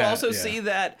 But did you also see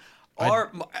that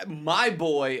my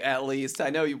boy, at least, I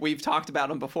know we've talked about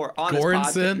him before on this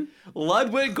podcast,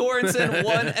 Ludwig Göransson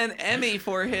won an Emmy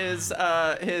for his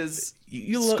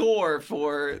score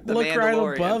for The Mandalorian. Look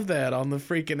right above that on the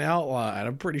freaking outline.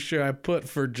 I'm pretty sure I put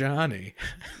For Johnny.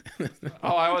 Oh,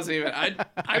 I wasn't even.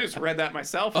 I just read that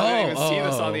myself. I didn't even see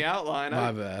this on the outline.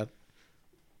 My bad.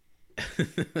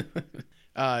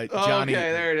 Johnny.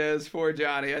 Okay, there it is. For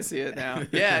Johnny. I see it now.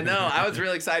 Yeah, no, I was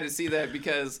really excited to see that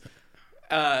because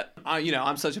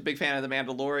I'm such a big fan of The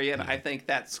Mandalorian. I think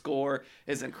that score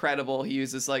is incredible. He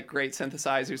uses like great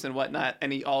synthesizers and whatnot,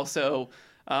 and he also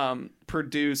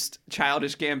produced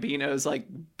Childish Gambino's like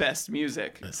best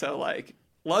music. So like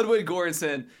Ludwig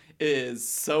Göransson is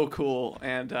so cool,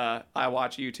 and I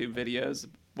watch YouTube videos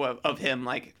of him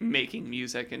like making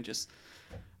music, and just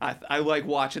I like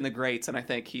watching the greats, and I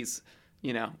think he's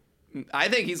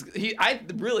I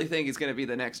really think he's going to be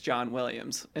the next John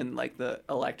Williams in like the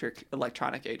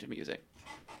electronic age of music.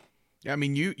 I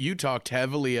mean, you talked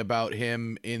heavily about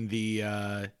him in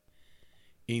the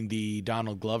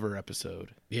Donald Glover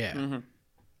episode. Yeah. Mm-hmm.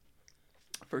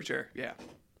 For sure. Yeah.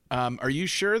 Are you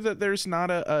sure that there's not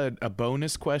a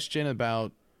bonus question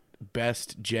about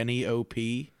best Jenny OP?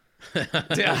 Yeah,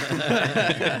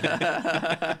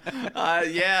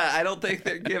 I don't think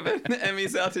they're giving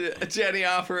Emmys out to Jenny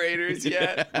operators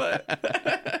yet,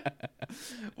 but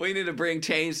we need to bring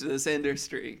change to this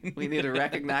industry. We need to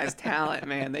recognize talent,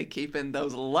 man. They keeping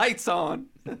those lights on.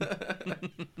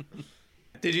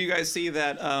 Did you guys see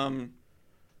that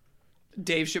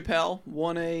Dave Chappelle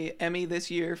won a Emmy this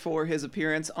year for his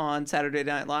appearance on Saturday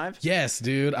Night Live? Yes,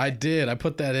 dude, I did. I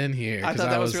put that in here. I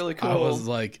thought that was really cool.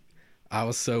 I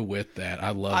was so with that. I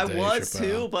love Dave was Chappelle.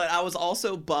 too, but I was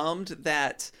also bummed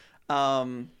that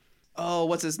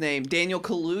what's his name? Daniel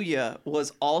Kaluuya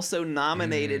was also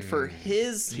nominated for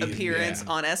his appearance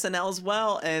on SNL as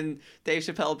well, and Dave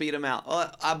Chappelle beat him out.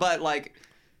 But like,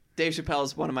 Dave Chappelle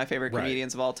is one of my favorite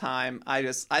comedians of all time. I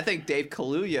think David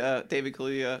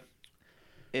Kaluuya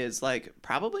is like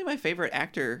probably my favorite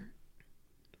actor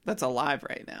that's alive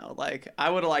right now. Like, I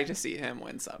would have liked to see him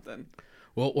win something.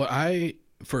 Well,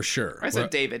 for sure. I said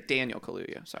Daniel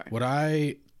Kaluuya, sorry. What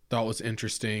I thought was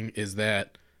interesting is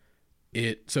that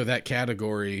that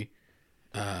category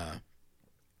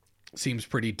seems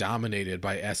pretty dominated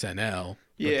by SNL.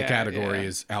 But the category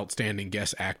is Outstanding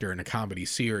Guest Actor in a Comedy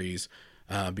Series,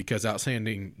 because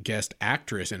Outstanding Guest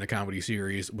Actress in a Comedy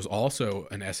Series was also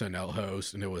an SNL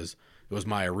host, and it was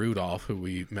Maya Rudolph, who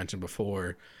we mentioned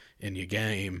before in Your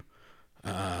Game.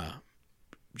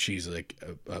 She's like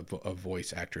a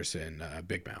voice actress in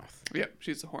Big Mouth. Yep,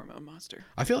 she's a hormone monster.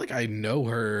 I feel like I know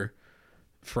her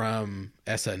from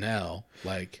SNL.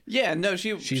 Like, yeah, no,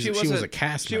 she was a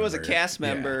cast. She was a cast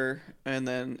member, and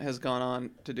then has gone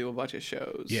on to do a bunch of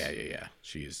shows. Yeah.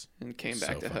 She's and came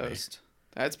back to host.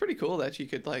 That's pretty cool that you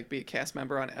could like be a cast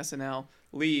member on SNL,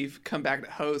 leave, come back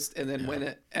to host, and then win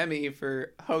an Emmy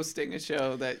for hosting a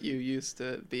show that you used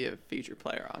to be a feature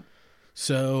player on.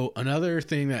 So another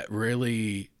thing that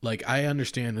really, like, I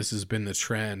understand this has been the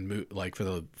trend, like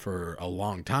for a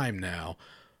long time now,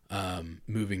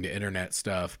 moving to internet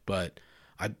stuff, but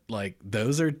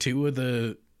those are two of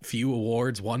the few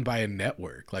awards won by a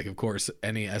network. Like, of course,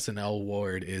 any SNL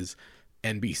award is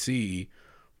NBC,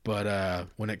 but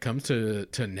when it comes to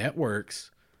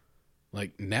networks,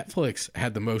 like Netflix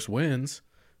had the most wins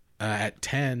at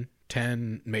 10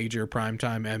 major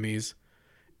primetime Emmys.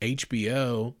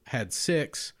 HBO had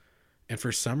 6, and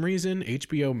for some reason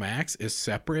HBO Max is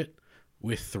separate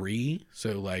with 3.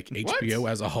 So like HBO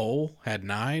as a whole had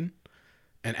 9,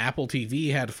 and Apple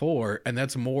TV had 4, and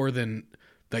that's more than,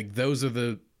 like, those are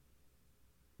the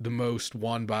most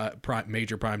won by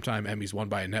major primetime Emmys won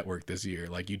by a network this year.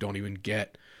 Like, you don't even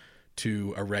get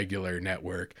to a regular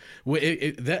network.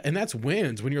 And that's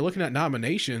wins. When you're looking at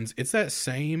nominations, it's that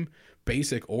same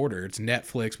basic order. It's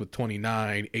Netflix with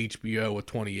 29, HBO with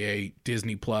 28,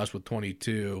 Disney Plus with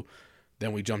 22.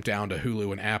 Then we jump down to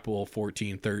Hulu and Apple,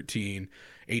 14, 13,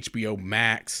 HBO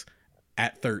Max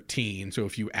at 13. So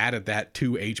if you added that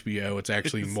to HBO, it's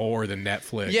actually more than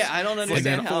Netflix. Yeah, I don't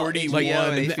understand how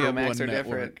HBO and HBO Max are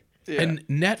different. Yeah. And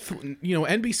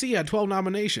NBC had 12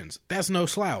 nominations. That's no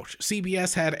slouch.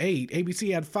 CBS had 8.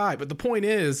 ABC had 5. But the point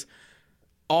is,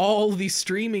 all these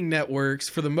streaming networks,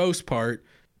 for the most part,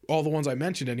 all the ones I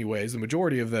mentioned anyways, the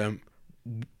majority of them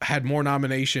had more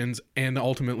nominations and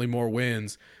ultimately more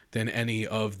wins than any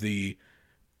of the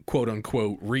quote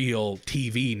unquote real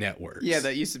TV networks. Yeah,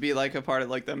 that used to be like a part of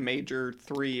like the major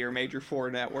 3 or major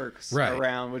 4 networks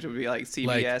around, which would be like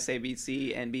CBS,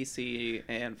 ABC, NBC,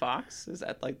 and Fox. Is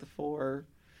that like the 4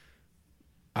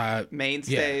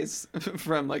 mainstays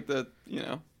from like the,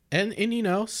 And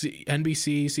NBC,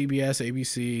 CBS,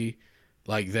 ABC,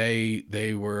 like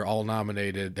they were all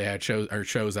nominated. They had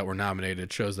shows that were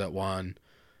nominated, shows that won.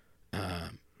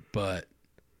 But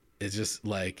it's just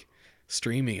like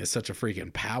streaming is such a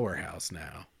freaking powerhouse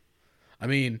now. I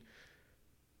mean,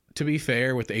 to be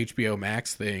fair, with the HBO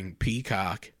Max thing,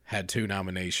 Peacock had 2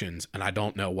 nominations, and I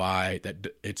don't know why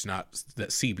it's not that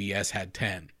CBS had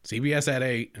 10. CBS had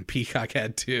 8, and Peacock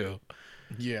had 2.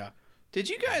 Yeah. Did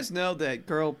you guys know that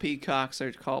girl peacocks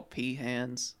are called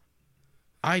peahens?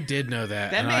 I did know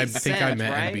that, and I think sense, I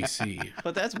meant right? NBC.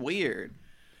 But that's weird.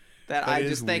 That I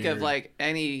just think of like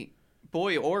any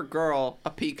boy or girl, a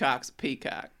peacock's a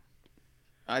peacock.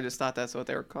 I just thought that's what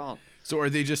they were called. So are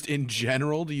they just in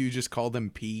general? Do you just call them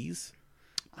peas?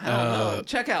 I don't know.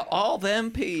 Check out all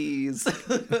them peas.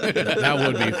 That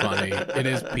would be funny. It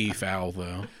is peafowl,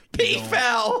 though.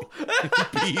 Peafowl.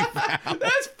 Peafowl.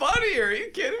 That's funnier. Are you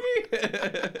kidding me?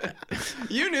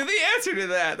 You knew the answer to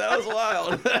that. That was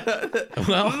wild.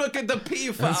 Well, look at the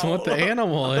peafowl. That's what the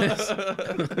animal is.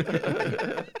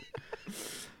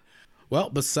 Well,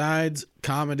 besides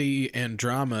comedy and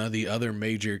drama, the other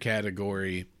major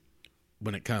category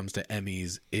when it comes to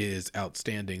Emmys is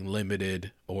Outstanding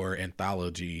Limited or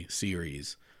Anthology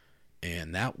Series.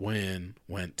 And that win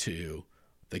went to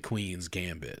The Queen's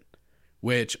Gambit,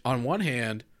 which on one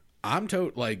hand, I'm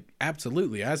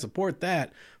absolutely, I support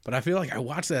that. But I feel like I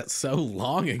watched that so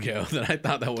long ago that I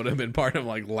thought that would have been part of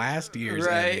like last year's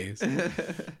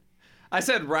Emmys. I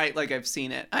said right like I've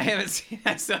seen it. I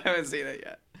still haven't seen it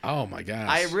yet. Oh my gosh.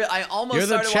 I almost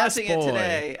started watching it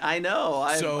today. I know.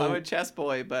 I'm a chess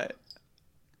boy, but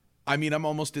I mean, I'm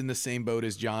almost in the same boat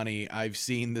as Johnny. I've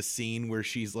seen the scene where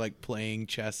she's like playing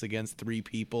chess against 3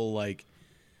 people like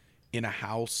in a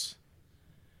house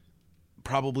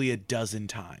probably a dozen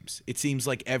times. It seems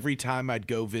like every time I'd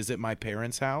go visit my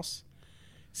parents' house,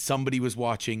 somebody was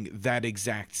watching that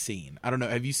exact scene. I don't know.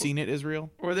 Have you seen it,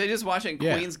 Israel? Were they just watching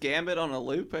Queen's Gambit on a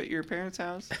loop at your parents'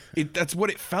 house? That's what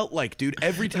it felt like, dude.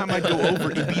 Every time I'd go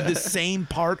over, it'd be the same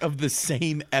part of the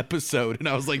same episode. And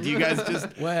I was like, do you guys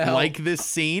just like this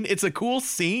scene? It's a cool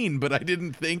scene, but I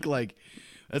didn't think like...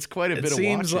 That's quite a bit of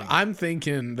watching. I'm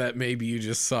thinking that maybe you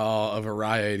just saw a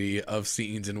variety of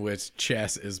scenes in which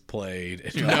chess is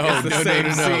played. No. They're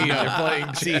playing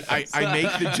chess. See, I make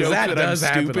the joke that I'm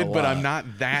stupid, but I'm not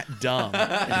that dumb.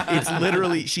 It's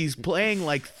literally, she's playing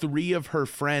like 3 of her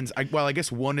friends. I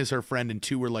guess 1 is her friend and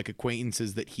 2 are like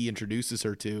acquaintances that he introduces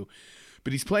her to.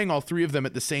 But he's playing all 3 of them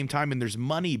at the same time, and there's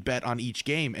money bet on each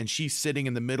game, and she's sitting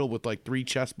in the middle with like 3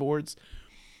 chessboards.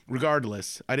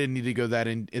 Regardless, I didn't need to go that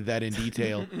in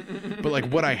detail, but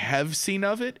like what I have seen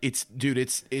of it,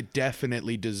 it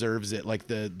definitely deserves it. Like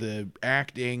the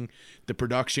acting, the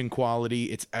production quality,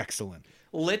 it's excellent.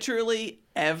 Literally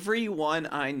everyone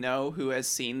I know who has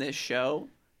seen this show,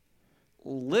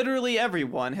 literally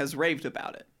everyone has raved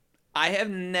about it. I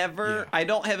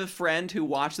don't have a friend who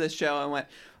watched this show and went,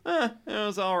 it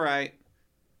was all right.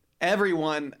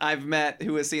 Everyone I've met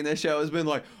who has seen this show has been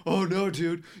like, oh no,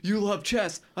 dude, you love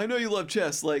chess. I know you love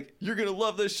chess. Like, you're going to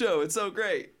love this show. It's so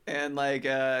great. And like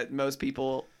most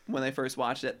people, when they first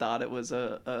watched it, thought it was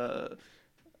a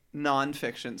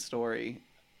nonfiction story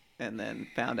and then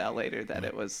found out later that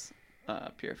it was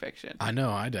pure fiction. I know.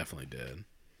 I definitely did.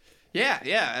 Yeah.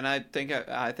 And I think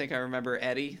I remember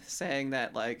Eddie saying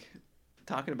that, like,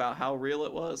 talking about how real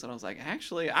it was, and I was like,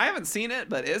 actually, I haven't seen it,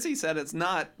 but Izzy said it's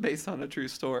not based on a true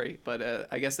story, but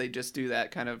I guess they just do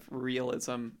that kind of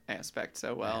realism aspect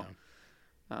so well.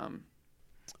 Yeah.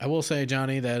 I will say,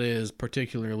 Johnny, that is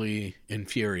particularly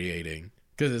infuriating,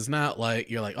 because it's not like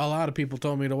you're like, oh, a lot of people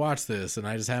told me to watch this and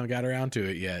I just haven't got around to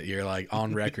it yet. You're like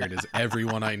on record as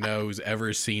everyone I know who's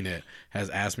ever seen it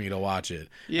has asked me to watch it.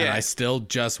 Yeah. And I still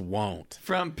just won't.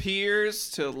 From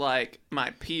peers to like my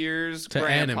peers, to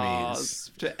grandpas,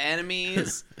 to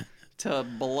enemies, to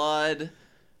blood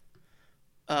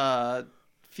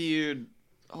feud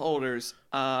holders.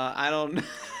 I don't know.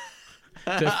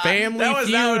 To Family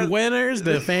Feud winners,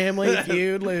 to Family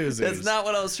Feud losers. That's not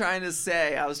what I was trying to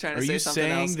say. I was trying to say something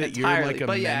else. Are you saying that you're like a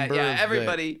member of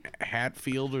everybody... the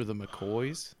Hatfield or the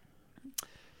McCoys?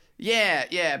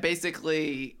 Yeah.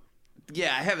 Basically,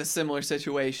 I have a similar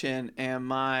situation, and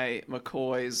my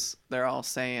McCoys, they're all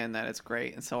saying that it's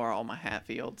great, and so are all my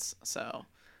Hatfields. So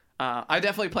I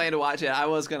definitely plan to watch it. I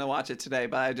was going to watch it today,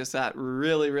 but I just got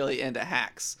really, really into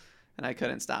Hacks, and I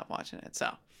couldn't stop watching it,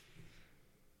 so...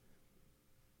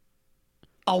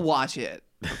 I'll watch it.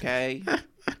 Okay.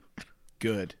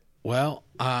 Good. Well,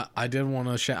 I did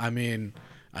want to I mean,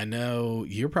 I know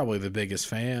you're probably the biggest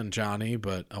fan, Johnny,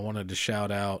 but I wanted to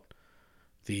shout out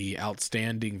the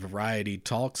Outstanding Variety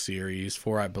Talk series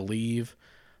for, I believe,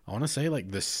 I want to say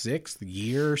like the 6th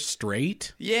year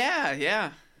straight.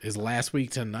 Yeah. Is Last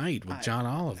Week Tonight with John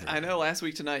Oliver. I know Last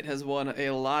Week Tonight has won a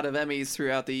lot of Emmys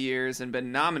throughout the years and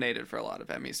been nominated for a lot of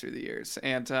Emmys through the years.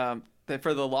 And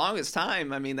for the longest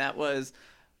time, I mean, that was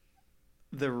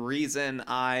the reason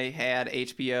I had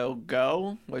HBO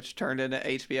Go, which turned into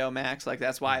HBO Max. Like,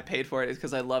 that's why I paid for it, is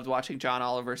because I loved watching John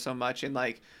Oliver so much. And,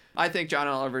 like, I think John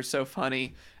Oliver's so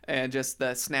funny, and just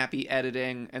the snappy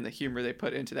editing and the humor they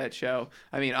put into that show.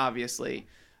 I mean, obviously,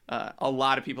 a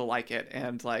lot of people like it.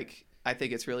 And, like, I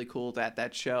think it's really cool that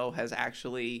that show has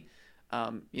actually,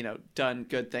 done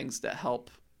good things to help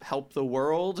the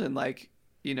world. And, like,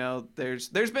 there's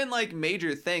been, like,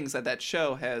 major things that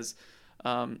show has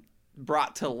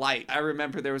brought to light. I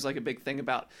remember there was, like, a big thing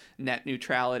about net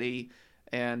neutrality,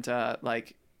 and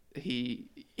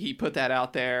he put that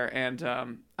out there, and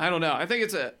I don't know. I think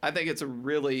it's a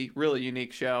really, really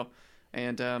unique show,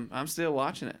 and I'm still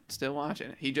watching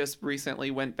it. He just recently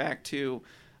went back to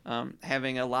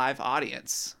having a live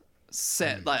audience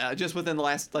set just within the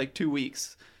last 2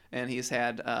 weeks, and he's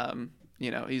had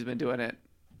he's been doing it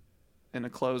in a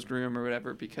closed room or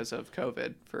whatever because of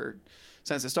COVID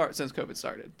since COVID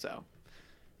started. So,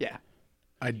 yeah.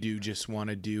 I do just want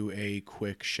to do a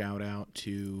quick shout out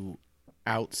to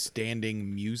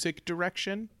Outstanding Music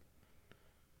Direction,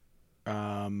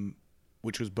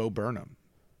 which was Bo Burnham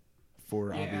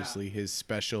for obviously his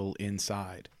special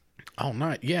Inside. Oh,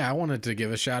 nice. Yeah, I wanted to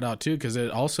give a shout out too, because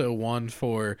it also won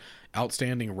for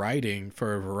Outstanding Writing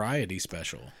for a Variety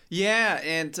special. Yeah,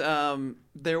 and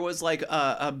there was like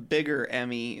a bigger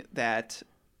Emmy that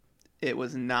it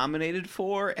was nominated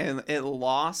for, and it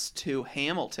lost to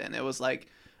Hamilton. It was like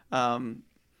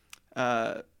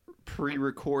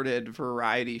pre-recorded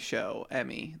variety show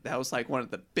Emmy. That was like one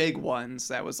of the big ones.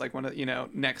 That was like one of,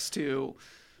 next to,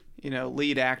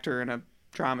 lead actor in a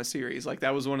drama series. Like,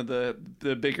 that was one of the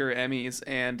bigger Emmys.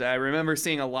 And I remember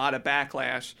seeing a lot of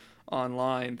backlash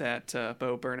online that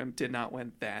Bo Burnham did not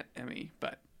win that Emmy,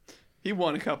 but he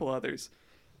won a couple others.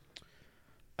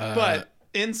 But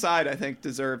Inside, I think,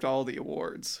 deserved all the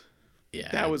awards. Yeah,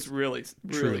 that was really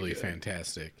truly good.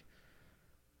 Fantastic.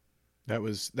 That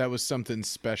was something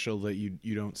special that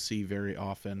you don't see very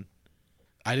often.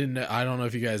 I don't know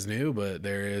if you guys knew, but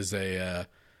there is a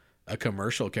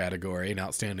commercial category, an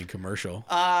outstanding commercial.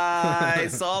 I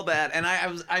saw that, and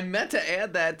I meant to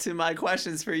add that to my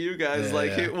questions for you guys.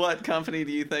 What company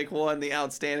do you think won the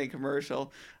outstanding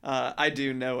commercial? I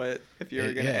do know it. If you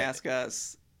were going to ask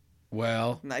us,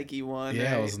 well, Nike won.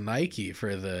 Yeah, it was Nike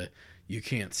for the "You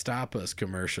Can't Stop Us"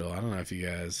 commercial. I don't know if you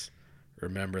guys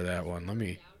remember that one. Let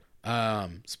me.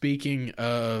 Speaking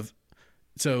of,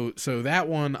 so that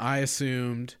one I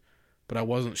assumed, but I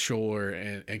wasn't sure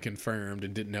and confirmed,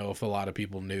 and didn't know if a lot of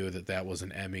people knew that was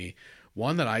an Emmy.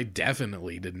 One that I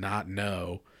definitely did not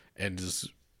know and just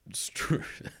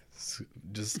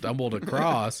stumbled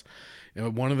across,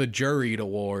 one of the juried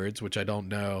awards, which I don't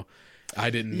know. I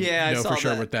didn't know for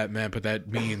sure what that meant, but that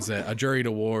means that a juried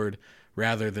award,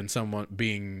 rather than someone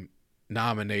being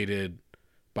nominated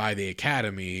by the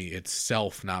Academy, it's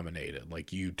self-nominated.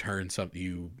 Like, you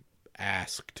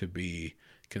ask to be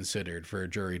considered for a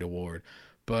juried award.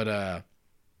 But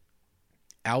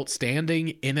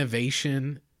Outstanding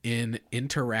Innovation in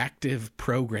Interactive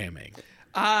Programming.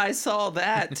 I saw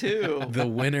that too. The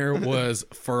winner was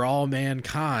For All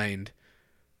Mankind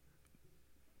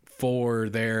for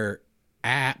their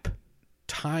app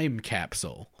Time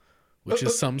Capsule, which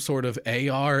is some sort of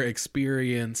AR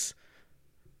experience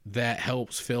that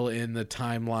helps fill in the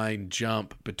timeline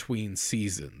jump between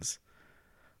seasons.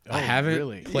 I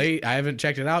haven't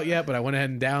checked it out yet, but I went ahead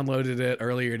and downloaded it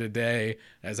earlier today,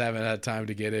 as I haven't had time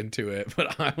to get into it.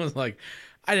 But I was like,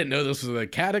 I didn't know this was a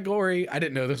category. I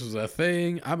didn't know this was a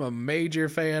thing. I'm a major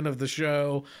fan of the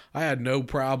show. I had no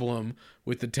problem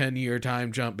with the 10-year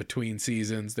time jump between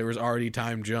seasons. There was already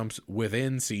time jumps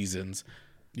within seasons.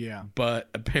 Yeah. But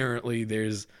apparently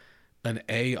there's an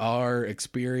AR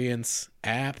experience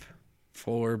app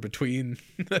for between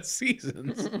the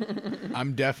seasons.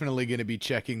 I'm definitely going to be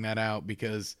checking that out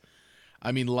because,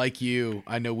 I mean, like you,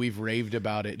 I know we've raved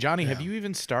about it. Johnny, have you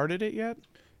even started it yet?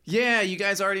 Yeah, you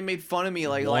guys already made fun of me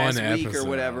last week or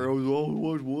whatever. I only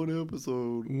watched one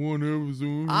episode.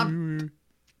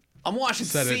 I'm watching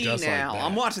C now.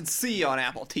 I'm watching C on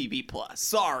Apple TV Plus.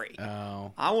 Sorry.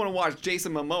 Oh. I want to watch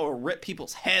Jason Momoa rip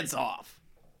people's heads off.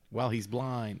 Well, he's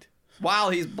blind. while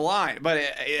he's blind, but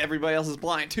everybody else is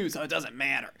blind too, so it doesn't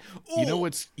matter. Ooh,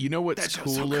 you know what's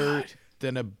cooler so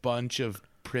than a bunch of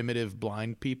primitive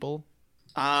blind people?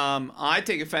 I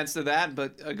take offense to that,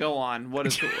 but go on. What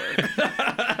is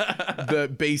cooler?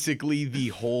 Basically the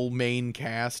whole main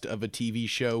cast of a TV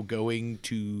show going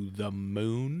to the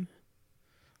moon.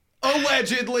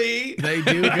 Allegedly, they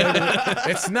do go to,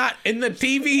 it's not in the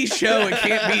TV show. It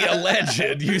can't be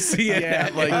alleged. You see it. Yeah,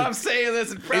 like, I'm saying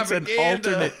this in propaganda. It's an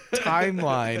alternate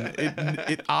timeline.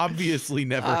 It obviously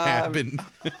never happened.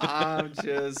 I'm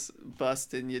just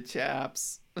busting your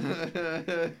chaps.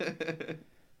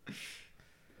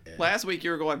 Last week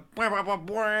you were going.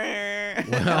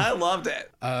 I loved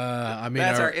it. I mean,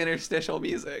 that's our interstitial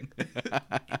music.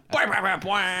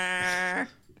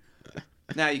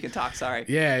 Now you can talk. Sorry.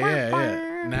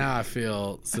 Yeah. Now I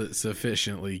feel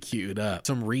sufficiently queued up.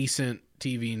 Some recent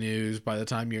TV news. By the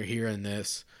time you're hearing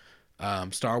this,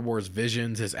 Star Wars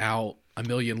Visions is out. A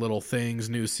Million Little Things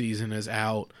new season is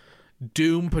out.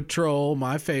 Doom Patrol,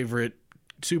 my favorite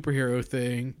superhero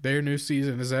thing, their new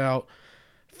season is out.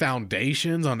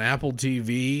 Foundations on Apple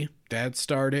TV, that's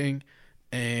starting.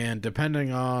 And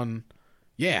depending on,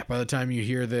 by the time you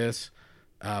hear this,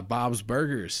 Bob's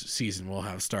Burgers season will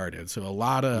have started. So a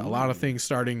lot of things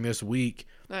starting this week.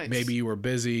 Nice. Maybe you were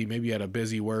busy, maybe you had a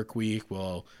busy work week.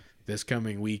 Well, this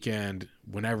coming weekend,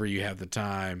 whenever you have the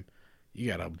time, you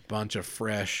got a bunch of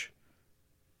fresh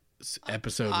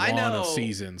episode 1 of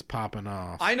seasons popping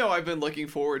off. I know I've been looking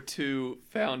forward to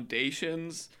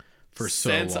Foundations for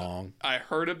so long. I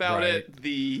heard about it.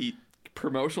 The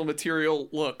promotional material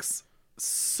looks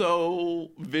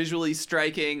so visually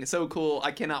striking, so cool.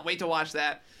 I cannot wait to watch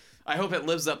that. I hope it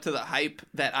lives up to the hype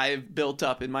that I've built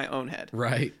up in my own head.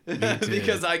 Right.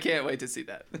 Because I can't wait to see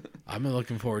that. I've been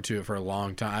looking forward to it for a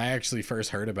long time. I actually first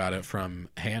heard about it from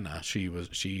Hannah.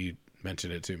 She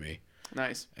mentioned it to me.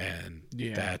 Nice. And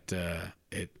that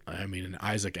an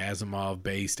Isaac Asimov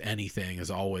based anything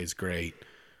is always great,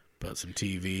 but some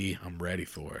TV, I'm ready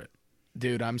for it.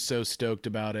 Dude, I'm so stoked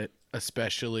about it,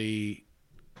 especially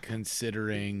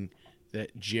considering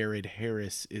that Jared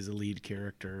Harris is a lead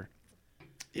character.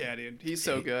 Yeah, dude, he's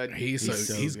so good.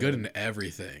 He's good in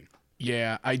everything.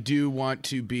 Yeah, I do want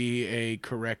to be a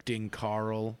correcting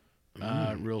Carl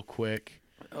real quick.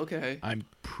 Okay. I'm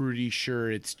pretty sure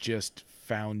it's just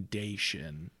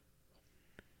Foundation.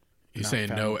 You saying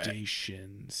no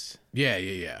Foundations?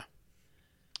 Yeah.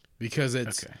 Because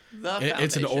it's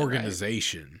it's an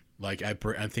organization. Right? Like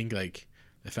I think like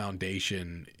the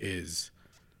Foundation is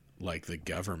like the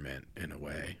government in a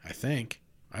way. I think.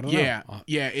 I don't know.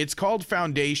 Yeah. It's called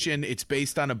Foundation. It's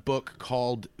based on a book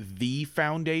called The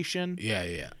Foundation.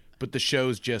 Yeah. But the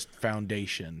show's just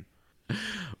Foundation.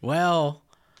 Well,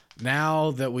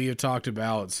 now that we have talked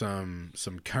about some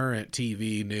current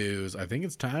TV news, I think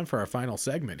it's time for our final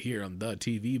segment here on The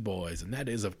TV Boys, and that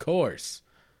is, of course,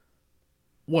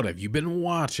 what have you been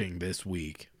watching this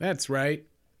week? That's right.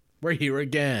 We're here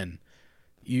again.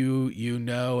 You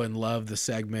know and love the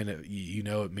segment. You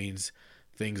know it means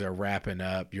things are wrapping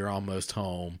up. You're almost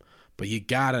home. But you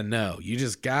gotta know. You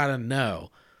just gotta know.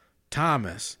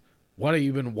 Thomas, what have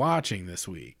you been watching this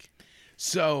week?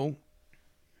 So,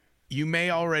 you may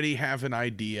already have an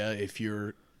idea if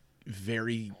you're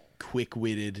very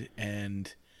quick-witted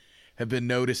and have been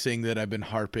noticing that I've been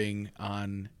harping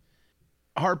on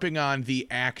the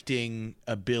acting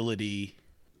ability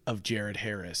of Jared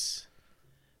Harris.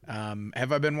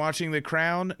 Have I been watching The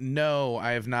Crown? No,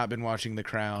 I have not been watching The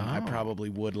Crown. I probably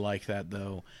would like that,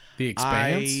 though. The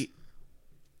Expanse?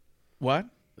 What?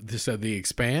 So The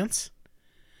Expanse?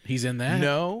 He's in that?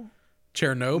 No.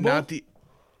 Chernobyl?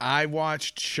 I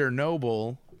watched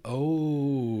Chernobyl.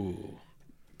 Oh.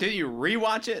 Did you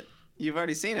rewatch it? You've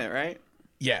already seen it, right?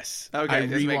 Yes. Okay, I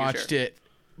rewatched it.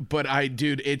 But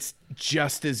it's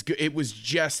just as good. It was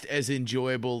just as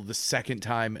enjoyable the second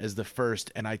time as the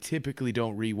first. And I typically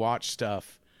don't rewatch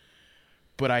stuff.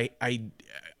 But I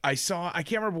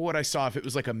can't remember what I saw, if it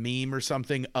was like a meme or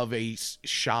something of a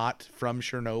shot from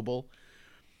Chernobyl.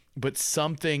 But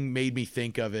something made me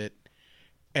think of it.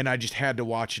 And I just had to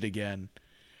watch it again.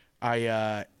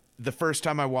 The first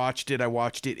time I watched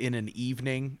it in an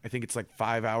evening. I think it's like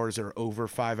 5 hours or over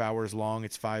 5 hours long.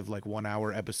 It's 5 like 1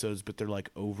 hour episodes, but they're like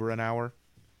over an hour.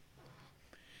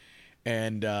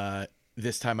 And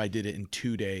this time I did it in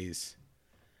 2 days.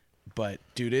 But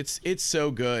dude, it's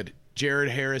so good. Jared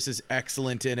Harris is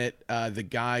excellent in it. The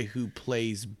guy who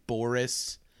plays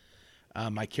Boris,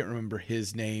 I can't remember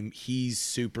his name. He's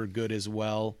super good as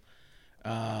well.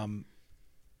 I'm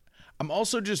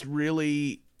also just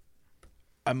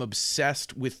I'm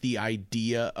obsessed with the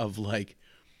idea of like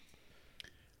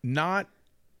not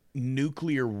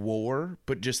nuclear war,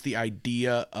 but just the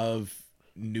idea of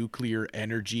nuclear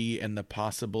energy and the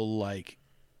possible like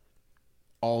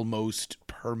almost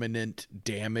permanent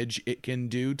damage it can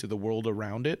do to the world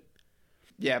around it.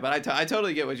 Yeah, but I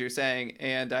totally get what you're saying.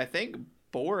 And I think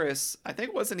Boris,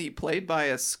 wasn't he played by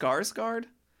a Skarsgård?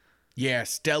 Yeah,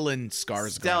 Stellan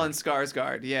Skarsgård. Stellan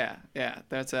Skarsgård, yeah.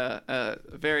 That's a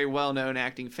very well-known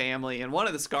acting family. And one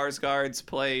of the Skarsgårds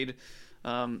played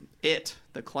It,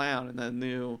 the clown, in the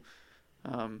new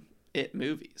It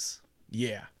movies.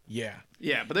 Yeah.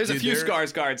 Yeah, but there's a few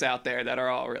Skarsgårds out there that are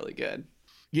all really good.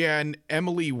 Yeah, and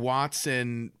Emily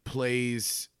Watson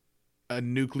plays a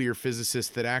nuclear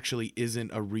physicist that actually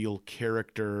isn't a real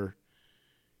character.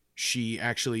 She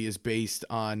actually is based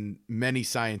on many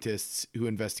scientists who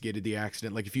investigated the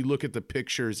accident. Like if you look at the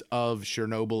pictures of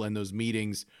Chernobyl and those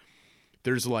meetings,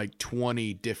 there's like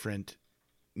 20 different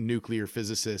nuclear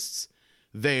physicists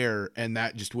there, and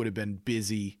that just would have been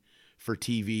busy for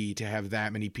TV to have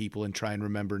that many people and try and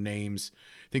remember names.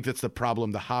 I think that's the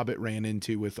problem The Hobbit ran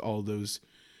into with all those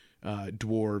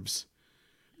dwarves.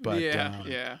 But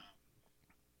yeah.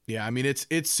 I mean,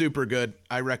 it's super good.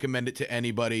 I recommend it to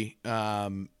anybody.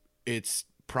 It's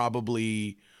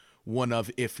probably one of,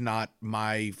 if not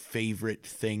my favorite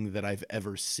thing that I've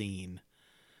ever seen.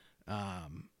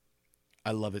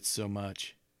 I love it so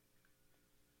much.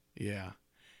 Yeah.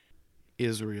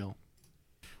 Israel.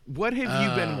 What have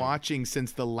you been watching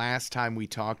since the last time we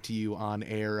talked to you on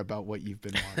air about what you've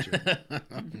been watching?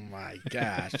 Oh my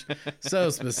gosh. So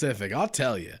specific. I'll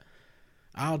tell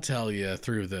you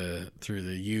through the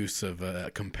use of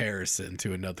a comparison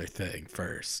to another thing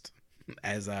first,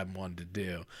 as I'm one to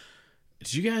do.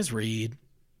 Did you guys read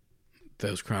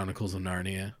those Chronicles of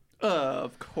Narnia?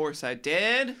 Of course I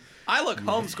did. I look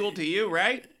homeschooled to you,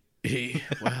 right?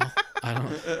 Well, I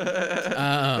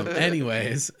don't.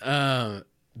 Anyways,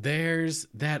 there's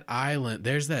that island.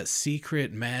 There's that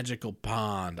secret magical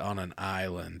pond on an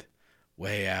island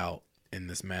way out in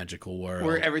this magical world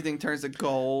where everything turns to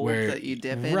gold that you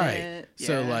dip in right. it.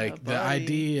 So yeah, like the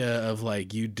idea of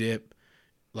like you dip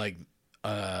like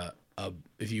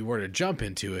if you were to jump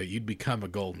into it, you'd become a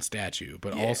golden statue.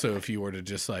 But also if you were to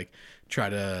just like try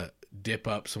to dip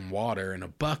up some water in a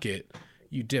bucket,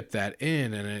 you dip that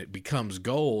in and it becomes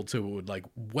gold, so it would like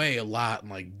weigh a lot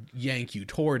and like yank you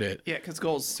toward it. Yeah, because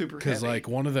gold's super heavy. Because like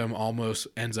one of them almost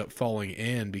ends up falling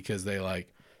in because they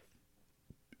like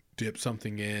dipped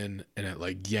something in and it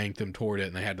like yanked them toward it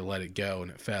and they had to let it go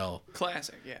and it fell.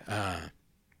 Classic, yeah.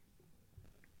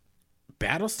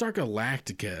 Battlestar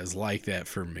Galactica is like that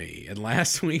for me. And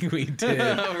last week we did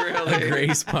really? a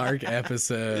Grace Park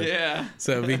episode. Yeah.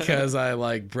 So because I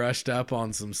like brushed up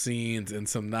on some scenes and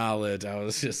some knowledge, I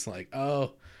was just like,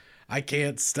 oh, I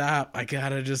can't stop. I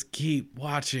gotta just keep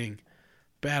watching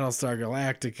Battlestar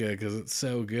Galactica because it's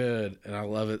so good and I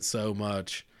love it so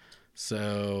much.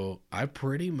 So I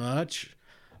pretty much,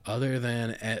 other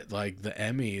than at like the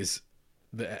Emmys,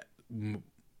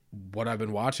 what I've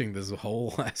been watching this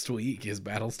whole last week is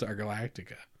Battlestar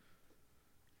Galactica.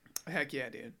 Heck yeah,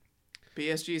 dude.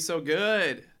 BSG is so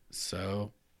good.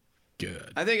 So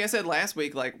good. I think I said last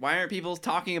week, like, why aren't people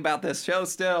talking about this show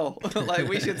still? Like,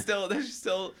 there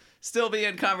should still be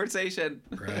in conversation.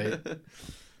 Right.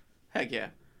 Heck yeah.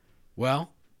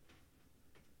 Well,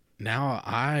 now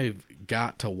I've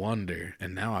got to wonder,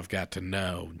 and now I've got to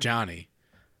know, Johnny,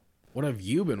 what have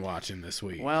you been watching this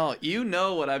week? Well, you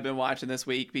know what I've been watching this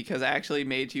week because I actually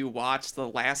made you watch the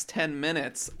last 10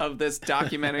 minutes of this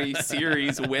documentary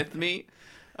series with me.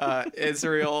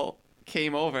 Israel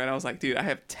came over and I was like, dude, I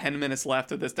have 10 minutes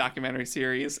left of this documentary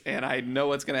series and I know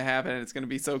what's going to happen and it's going to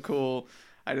be so cool.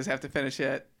 I just have to finish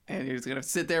it and you're just going to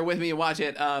sit there with me and watch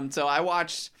it. So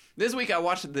this week I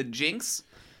watched The Jinx,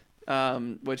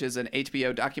 which is an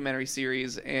HBO documentary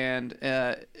series. And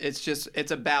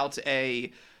it's about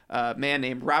a man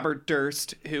named Robert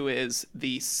Durst, who is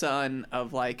the son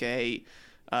of like a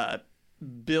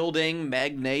building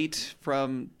magnate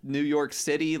from New York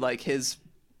City. Like his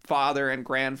father and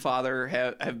grandfather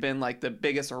have been like the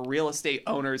biggest real estate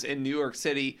owners in New York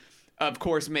City, of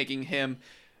course, making him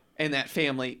and that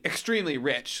family extremely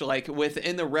rich, like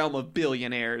within the realm of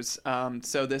billionaires.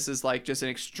 So this is like just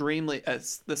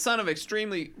the son of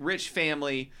extremely rich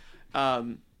family.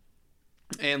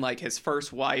 And like his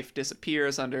first wife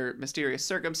disappears under mysterious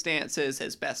circumstances.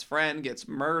 His best friend gets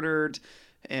murdered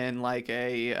in like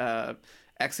a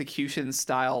execution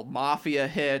style mafia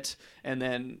hit. And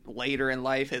then later in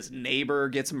life, his neighbor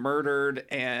gets murdered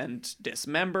and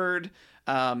dismembered.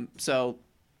 So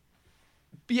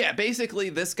yeah, basically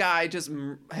this guy just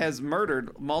has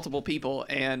murdered multiple people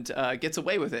and gets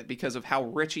away with it because of how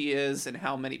rich he is and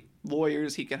how many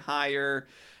lawyers he can hire.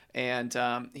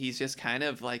 and he's just kind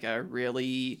of like a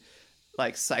really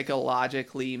like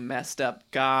psychologically messed up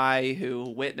guy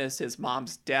who witnessed his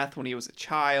mom's death when he was a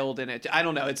child, and I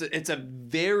don't know, it's a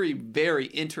very, very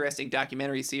interesting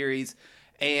documentary series.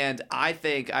 And I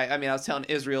think I mean I was telling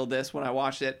Israel this when I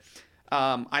watched it.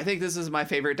 I think this is my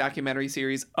favorite documentary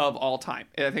series of all time.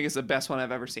 I think it's the best one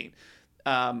I've ever seen.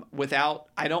 I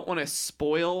don't want to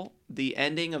spoil the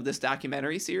ending of this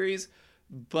documentary series,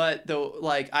 but though,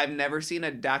 like, I've never seen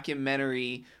a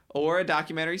documentary or a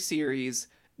documentary series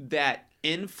that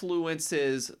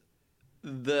influences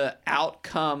the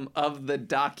outcome of the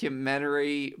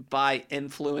documentary by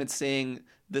influencing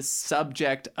the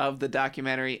subject of the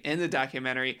documentary in the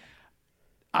documentary.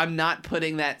 I'm not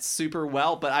putting that super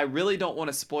well, but I really don't want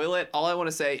to spoil it. All I want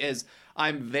to say is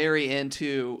I'm very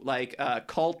into like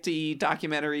culty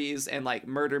documentaries and like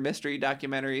murder mystery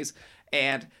documentaries,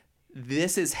 and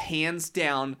this is hands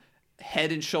down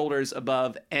head and shoulders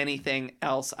above anything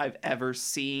else I've ever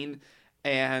seen.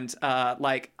 And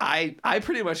like I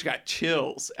pretty much got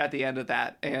chills at the end of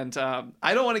that, and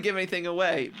I don't want to give anything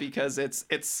away because it's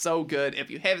so good. If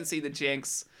you haven't seen The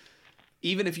Jinx,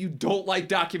 even if you don't like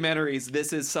documentaries,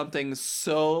 this is something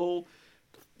so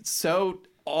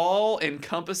all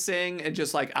encompassing, and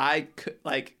just like I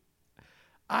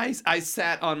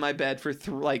sat on my bed for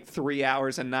 3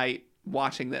 hours a night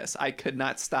watching this. I could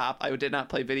not stop. I did not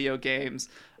play video games.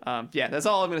 Yeah, that's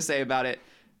all I'm gonna say about it.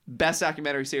 Best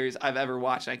documentary series I've ever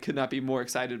watched. I could not be more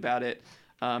excited about it.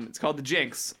 It's called The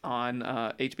Jinx on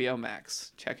HBO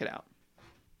Max. Check it out.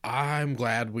 I'm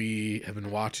glad we have been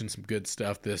watching some good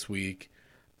stuff this week.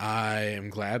 I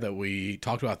am glad that we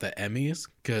talked about the Emmys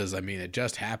because, I mean, it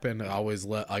just happened. I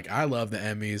love the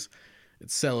Emmys.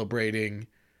 It's celebrating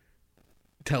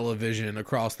television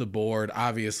across the board.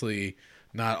 Obviously,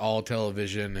 not all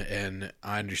television, and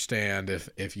I understand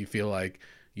if you feel like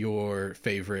your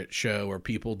favorite show or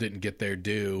people didn't get their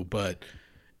due, but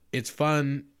it's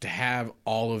fun to have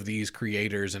all of these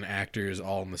creators and actors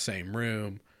all in the same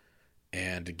room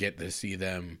and to get to see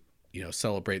them,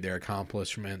 celebrate their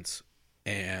accomplishments.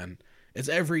 And it's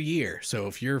every year. So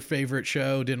if your favorite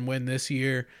show didn't win this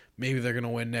year, maybe they're going to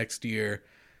win next year.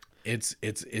 It's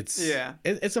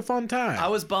a fun time. I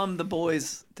was bummed the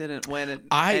boys didn't win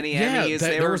any Emmys.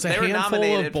 There was a handful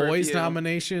of boys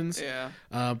nominations.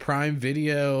 Yeah. Prime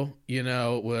Video,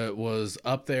 was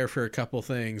up there for a couple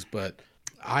things, but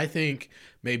I think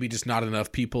maybe just not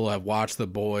enough people have watched The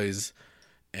Boys,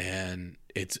 and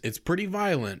it's pretty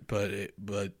violent, but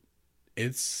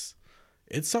it's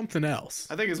something else.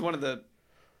 I think it's one of the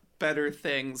better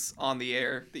things on the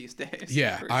air these days.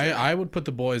 Yeah, sure. I would put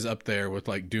The Boys up there with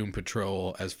like Doom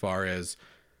Patrol as far as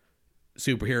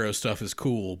superhero stuff is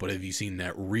cool, but have you seen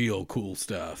that real cool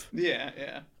stuff?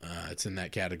 Yeah. It's in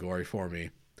that category for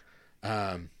me.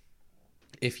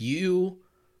 If you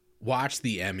watch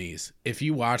the Emmys, if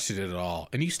you watched it at all,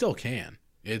 and you still can,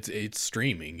 it's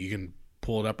streaming. You can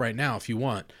pull it up right now if you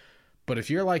want. But if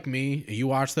you're like me and you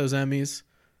watch those Emmys,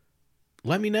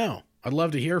 let me know. I'd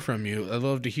love to hear from you. I'd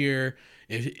love to hear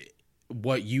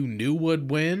what you knew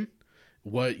would win,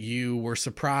 what you were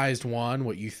surprised won,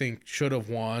 what you think should have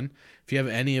won. If you have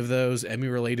any of those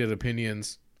Emmy-related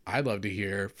opinions, I'd love to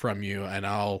hear from you, and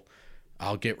I'll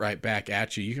get right back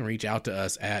at you. You can reach out to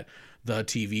us at The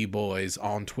TV Boys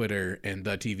on Twitter and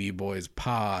The TV Boys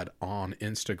Pod on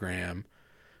Instagram.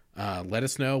 Let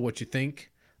us know what you think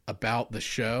about the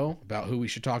show, about who we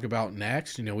should talk about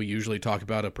next. We usually talk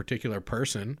about a particular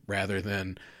person rather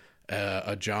than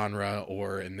a genre,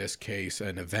 or in this case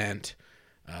an event,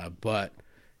 but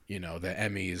the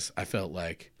Emmys, I feel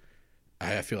like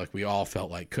we all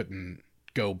felt like couldn't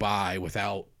go by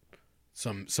without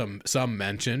some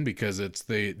mention, because it's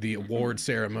the award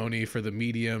ceremony for the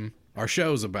medium our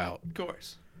show's about. Of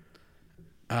course.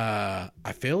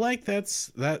 I feel like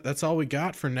that's all we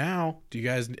got for now. Do you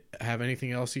guys have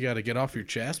anything else you got to get off your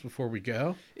chest before we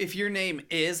go? If your name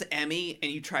is Emmy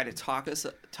and you try to talk to us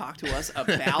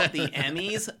about the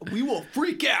Emmys, we will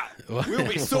freak out. We'll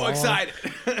be so excited.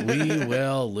 We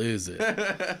will lose it.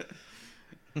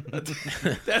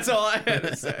 That's all I had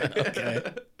to say. Okay.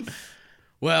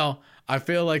 Well, I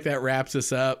feel like that wraps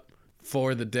us up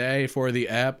for the day, for the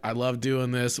ep. I love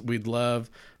doing this. We'd love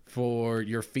for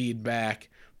your feedback,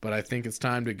 but I think it's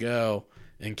time to go.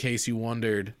 In case you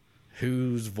wondered,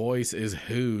 whose voice is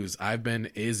whose? I've been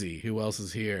Izzy. Who else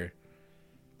is here?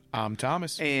 I'm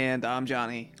Thomas. And I'm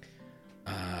Johnny.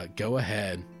 Go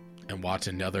ahead and watch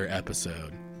another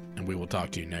episode, and we will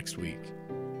talk to you next week.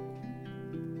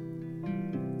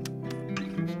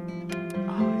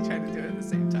 I tried to do it at the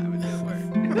same time. It didn't work.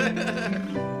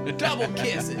 Double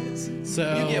kisses.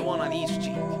 So you get one on each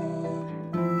cheek.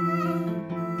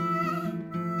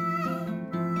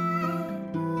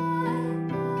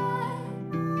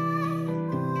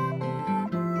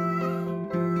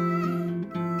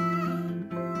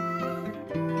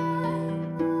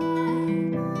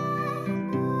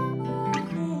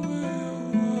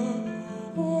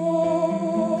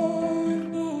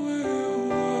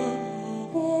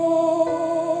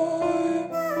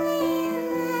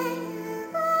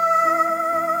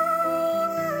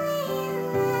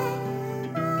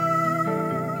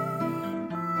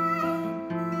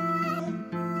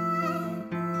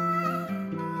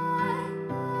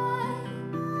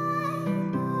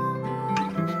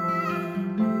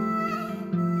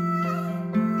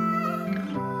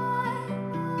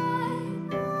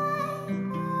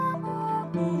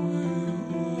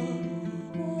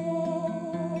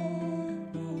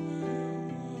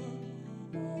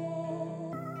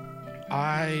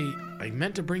 I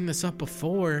meant to bring this up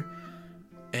before,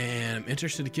 and I'm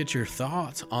interested to get your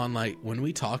thoughts on, like, when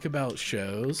we talk about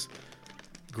shows.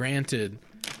 Granted,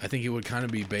 I think it would kind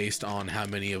of be based on how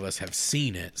many of us have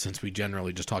seen it, since we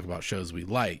generally just talk about shows we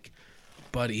like.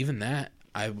 But even that,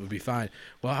 I would be fine.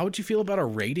 Well, how would you feel about a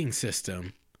rating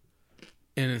system?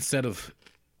 And instead of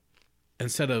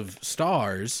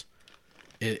stars,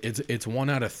 it's 1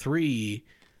 out of 3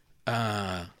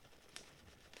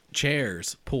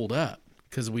 chairs pulled up,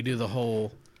 because we do the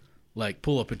whole, like,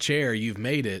 pull up a chair, you've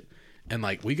made it. And,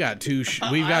 like, we got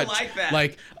we've got, I like that.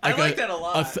 like I like that a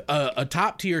lot. A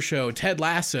top tier show, Ted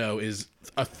Lasso, is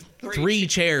a three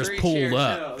chairs pulled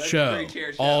up show.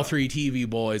 All 3 TV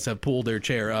boys have pulled their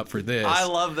chair up for this. I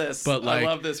love this. But, like, I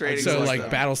love this rating so, system. like,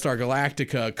 Battlestar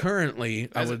Galactica currently,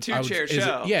 It's a 2-chair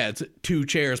show. It's 2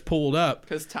 chairs pulled up.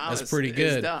 Because Thomas That's pretty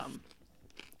good. is dumb.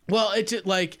 Well, it's just,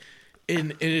 like,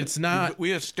 and it's not.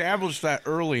 We established that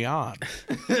early on.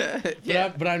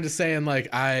 But I'm just saying, like,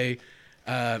 my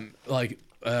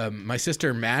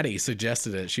sister Maddie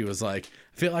suggested it. She was like, I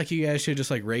feel like you guys should just,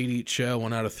 like, rate each show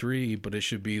 1 out of 3, but it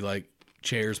should be, like,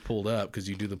 chairs pulled up, because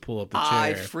you do the pull up the chair.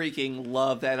 I freaking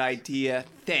love that idea.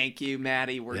 Thank you,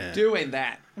 Maddie. We're doing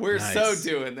that. We're so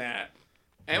doing that.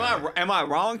 Am I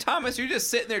wrong, Thomas? You're just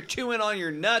sitting there chewing on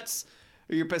your nuts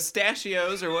or your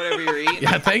pistachios or whatever you're eating.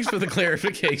 Yeah, thanks for the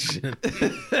clarification.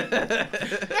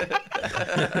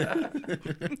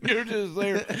 You're just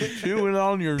there chewing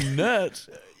on your nuts.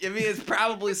 I mean, it's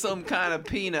probably some kind of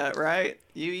peanut, right?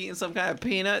 You eating some kind of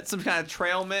peanut, some kind of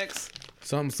trail mix?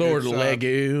 Some sort of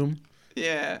legume.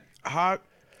 Yeah. Hot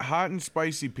and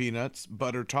spicy peanuts,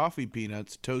 butter toffee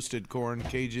peanuts, toasted corn,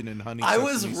 Cajun, and honey. I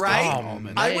was sesame right. sticks,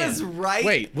 almonds. I was right.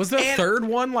 Wait, was the third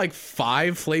one like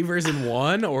 5 flavors in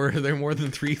one, or are there more than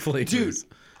 3 flavors? Dude.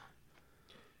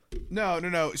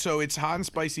 No. So it's hot and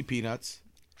spicy peanuts,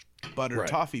 butter Right.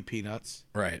 toffee peanuts,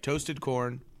 Right. toasted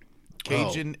corn,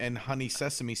 Cajun and honey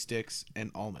sesame sticks,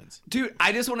 and almonds. Dude,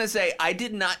 I just want to say, I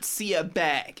did not see a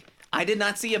bag. I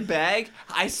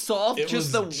saw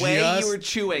just the way you were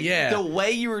chewing. Yeah. The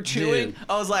way you were chewing, Dude.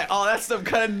 I was like, oh, that's some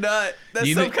kind of nut.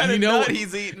 That's some kind of nut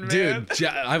he's eating, man. Dude,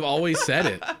 I've always said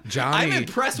it. I'm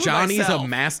impressed with Johnny's myself. a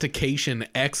mastication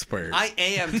expert. I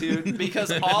am, dude, because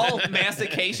all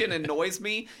mastication annoys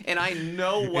me, and I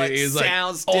know what He's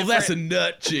sounds like, different. oh, that's a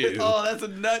nut chew. Oh, that's a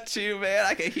nut chew, man.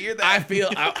 I can hear that. I feel,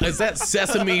 is that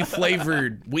sesame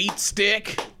flavored wheat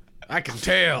stick? I can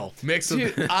tell. Mix them.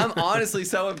 Dude, I'm honestly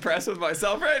so impressed with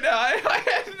myself right now. I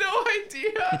had no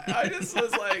idea. I just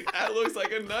was like, that looks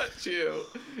like a nut chew.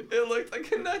 It looked like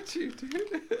a nut chew,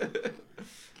 dude.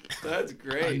 That's A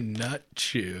great. nut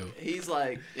chew. He's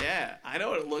like, yeah, I know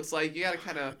what it looks like. You gotta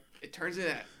kind of, it turns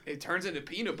into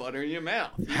peanut butter in your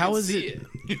mouth. You How can is see it?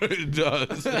 It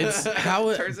does. It's how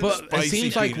it, Turns into but it spicy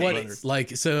seems like peanut what, butter.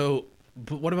 like, so,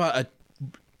 but what about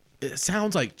it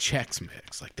sounds like Chex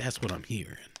Mix. Like, that's what I'm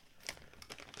hearing.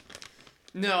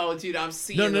 No, dude, I'm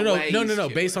seeing No. he's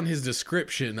Based chewing. on his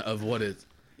description of what it,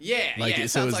 Yeah, like, yeah. It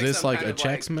so sounds is this some like kind a of,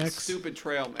 Chex Mix? Stupid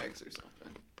trail mix or something.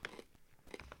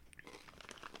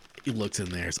 he looks in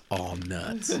there, it's all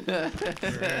nuts. Hang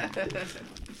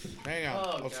on.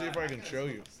 Oh, I'll see if I can show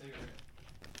you.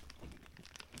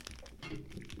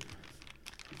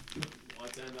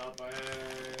 What's in the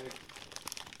bag?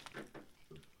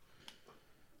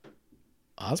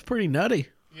 Oh, that's pretty nutty.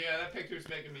 Yeah, that picture's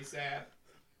making me sad.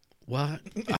 What?